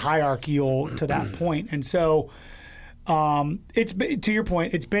very hierarchical to that point. And so it's been, to your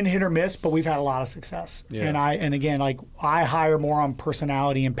point, it's been hit or miss, but we've had a lot of success. Yeah. And again, I hire more on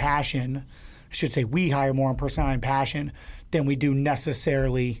personality and passion. I should say we hire more on personality and passion than we do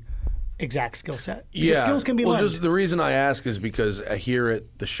necessarily exact skill set. Yeah. The skills can be learned. Just the reason I ask is because here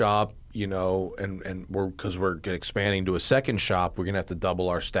at the shop, and we're expanding to a second shop, we're going to have to double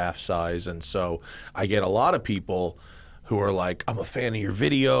our staff size. And so I get a lot of people who are like, I'm a fan of your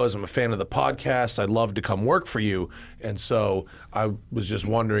videos, I'm a fan of the podcast, I'd love to come work for you. And so I was just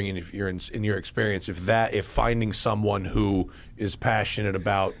wondering if you're in your experience, if finding someone who is passionate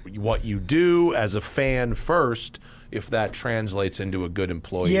about what you do as a fan first, if that translates into a good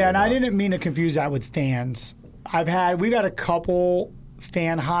employee. Yeah, and I didn't mean to confuse that with fans. We've had a couple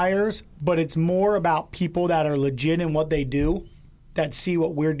fan hires, but it's more about people that are legit in what they do, that see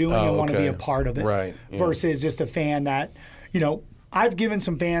what we're doing and want to be a part of it, right? Yeah. Versus just a fan that, I've given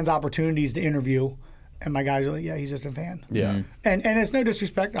some fans opportunities to interview, and my guys are like, yeah, he's just a fan. Yeah. And it's no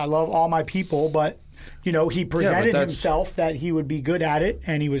disrespect. I love all my people, but, he presented himself that he would be good at it,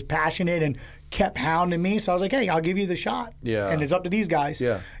 and he was passionate and kept hounding me. So I was like, hey, I'll give you the shot. Yeah. And it's up to these guys.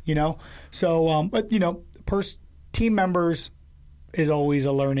 Yeah. So, but, team members is always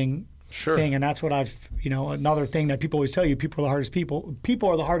a learning thing, and that's what I've, another thing that people always tell you, people are the hardest people. People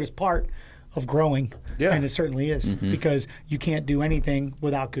are the hardest part of growing, and it certainly is, because you can't do anything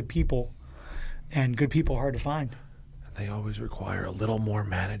without good people, and good people are hard to find. They always require a little more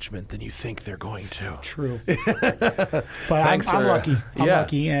management than you think they're going to. True. But I'm lucky. I'm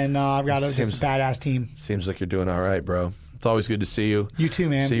lucky, and I've got just a badass team. Seems like you're doing all right, bro. It's always good to see you. You too,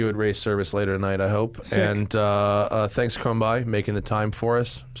 man. See you at race service later tonight, I hope. Sick. And thanks for coming by, making the time for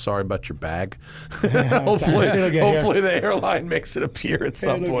us. Sorry about your bag. Hopefully the airline makes it appear at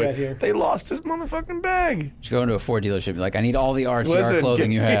some point. They lost his motherfucking bag. You should go into a Ford dealership and be like, I need all the RCR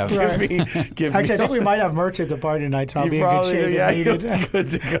clothing you have. Actually, I think we might have merch at the party tonight, so I'll be in good shape. Yeah, you'll be good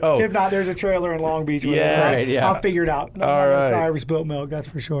to go. If not, there's a trailer in Long Beach. I'll figure it out. All right. We spilt milk, that's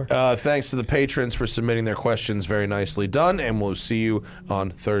for sure. Thanks to the patrons for submitting their questions very nicely done, and we'll see you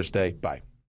on Thursday. Bye.